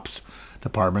hockey ops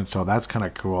department, so that's kind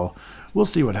of cool. We'll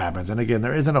see what happens. And again,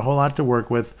 there isn't a whole lot to work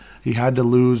with. He had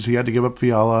to give up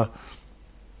Fiala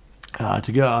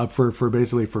to get for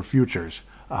futures.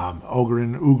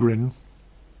 Ugrin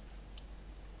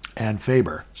and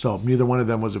Faber. So neither one of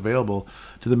them was available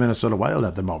to the Minnesota Wild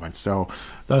at the moment. So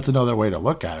that's another way to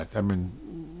look at it. I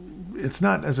mean, it's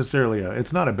not necessarily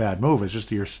it's not a bad move. It's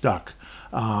just you're stuck.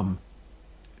 And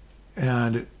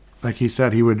like he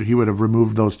said, he would have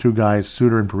removed those two guys,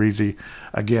 Suter and Parise,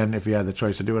 again if he had the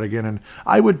choice to do it again. And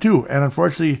I would too. And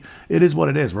unfortunately, it is what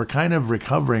it is. We're kind of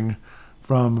recovering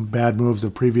from bad moves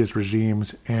of previous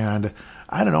regimes and,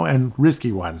 I don't know, and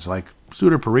risky ones. Like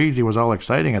Suter Parise was all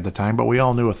exciting at the time, but we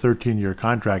all knew a 13-year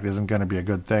contract isn't going to be a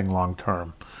good thing long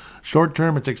term. Short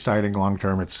term, it's exciting. Long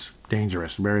term, it's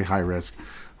dangerous, very high risk.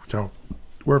 So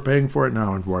we're paying for it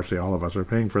now, unfortunately. All of us are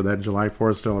paying for that July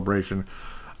 4th celebration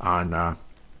on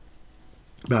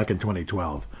back in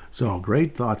 2012. So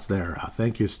great thoughts there.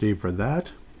 Thank you, Steve, for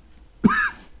that.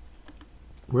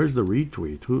 Where's the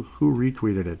retweet? Who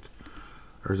retweeted it?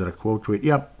 Or is it a quote tweet?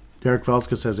 Yep. Derek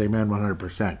Felska says, amen,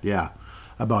 100%. Yeah.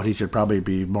 About he should probably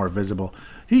be more visible.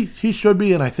 He should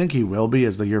be, and I think he will be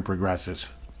as the year progresses.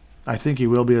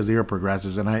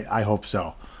 And I hope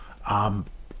so.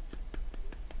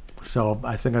 So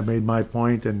I think I made my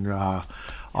point, and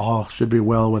all should be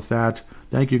well with that.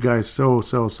 Thank you guys so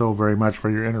very much for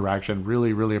your interaction.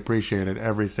 Really, really appreciate it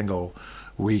every single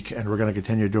week, and we're going to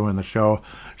continue doing the show.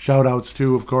 Shout outs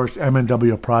to, of course,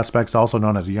 MNW Prospects, also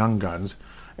known as Young Guns.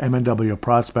 MNW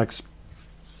Prospects,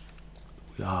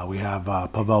 we have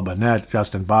Pavel Bennett,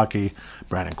 Justin Bakke,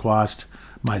 Brandon Quast,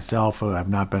 myself, who have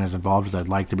not been as involved as I'd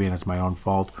like to be, and it's my own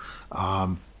fault.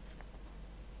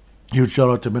 Huge shout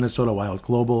out to Minnesota Wild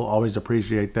Global. Always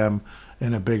appreciate them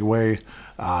in a big way.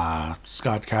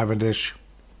 Scott Cavendish.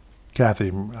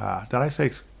 Kathy, did I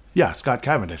say? Yeah, Scott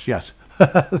Cavendish, yes.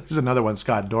 There's another one,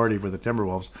 Scott Doherty for the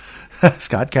Timberwolves.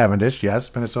 Scott Cavendish, yes.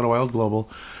 Minnesota Wild Global.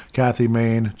 Kathy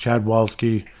Main, Chad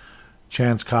Walski,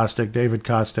 Chance Kostick, David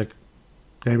Kostick,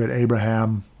 David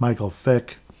Abraham, Michael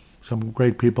Fick. Some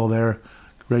great people there.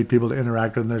 Great people to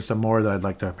interact with. And there's some more that I'd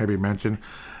like to maybe mention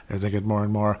as I get more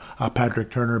and more.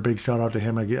 Patrick Turner, big shout out to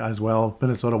him as well.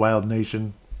 Minnesota Wild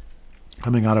Nation,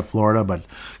 coming out of Florida, but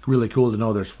really cool to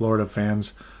know there's Florida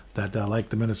fans that like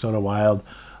the Minnesota Wild.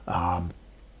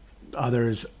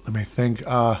 Others, let me think.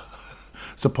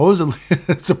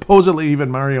 Supposedly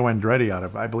even Mario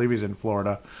Andretti I believe he's in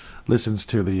Florida, listens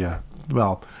to the,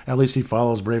 well, at least he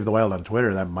follows Brave the Wild on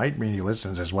Twitter. That might mean he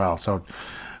listens as well. So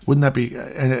wouldn't that be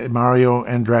Mario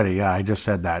Andretti? Yeah, I just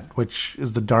said that, which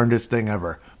is the darndest thing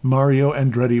ever. Mario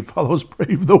Andretti follows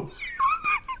Brave the Wild.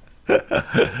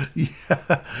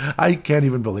 Yeah, I can't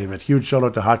even believe it. Huge shout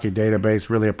out to Hockey Database.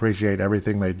 Really appreciate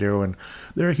everything they do, and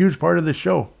they're a huge part of the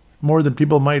show, more than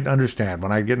people might understand.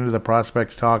 When I get into the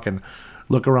prospects talk and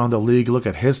look around the league, look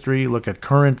at history, look at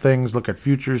current things, look at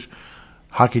futures,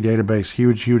 Hockey Database,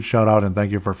 huge shout out, and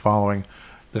thank you for following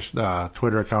this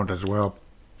Twitter account as well.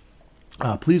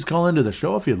 Please call into the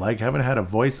show if you'd like. Haven't had a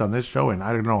voice on this show in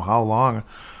I don't know how long.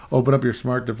 Open up your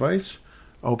smart device.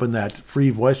 Open that free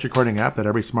voice recording app that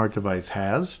every smart device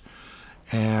has.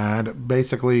 And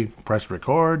basically press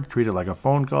record. Treat it like a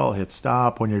phone call. Hit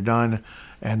stop when you're done.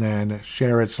 And then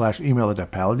share it / email it to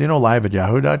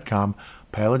paladinolive@yahoo.com.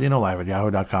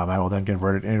 paladinolive@yahoo.com. I will then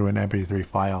convert it into an MP3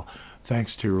 file.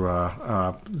 Thanks to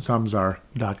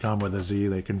Zamzar.com with a Z.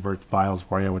 They convert files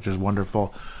for you, which is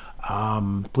wonderful.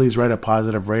 Please write a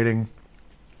positive rating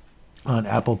on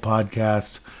Apple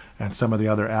Podcasts and some of the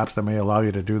other apps that may allow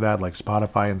you to do that, like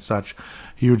Spotify and such.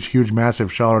 Huge,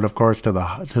 massive shout out, of course, to the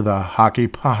Hockey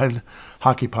Pod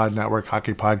Network,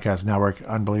 Hockey Podcast Network.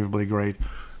 Unbelievably great.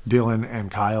 Dylan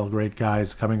and Kyle, great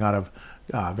guys coming out of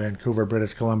Vancouver,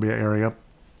 British Columbia area.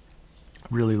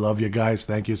 Really love you guys.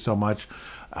 Thank you so much.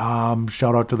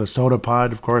 Shout out to the Soda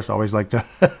Pod, of course. Always like to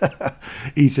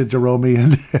Isha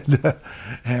Jerome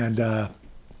and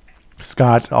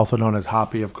Scott, also known as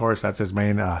Hoppy, of course. That's his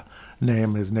main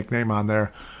name, his nickname on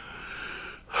there.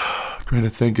 Trying to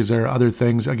think, is there other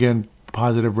things? Again,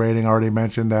 positive rating, already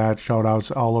mentioned that. Shout outs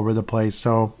all over the place.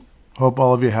 So hope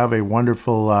all of you have a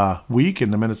wonderful week,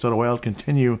 and the Minnesota Wild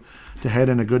continue to head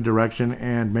in a good direction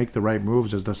and make the right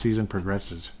moves as the season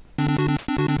progresses.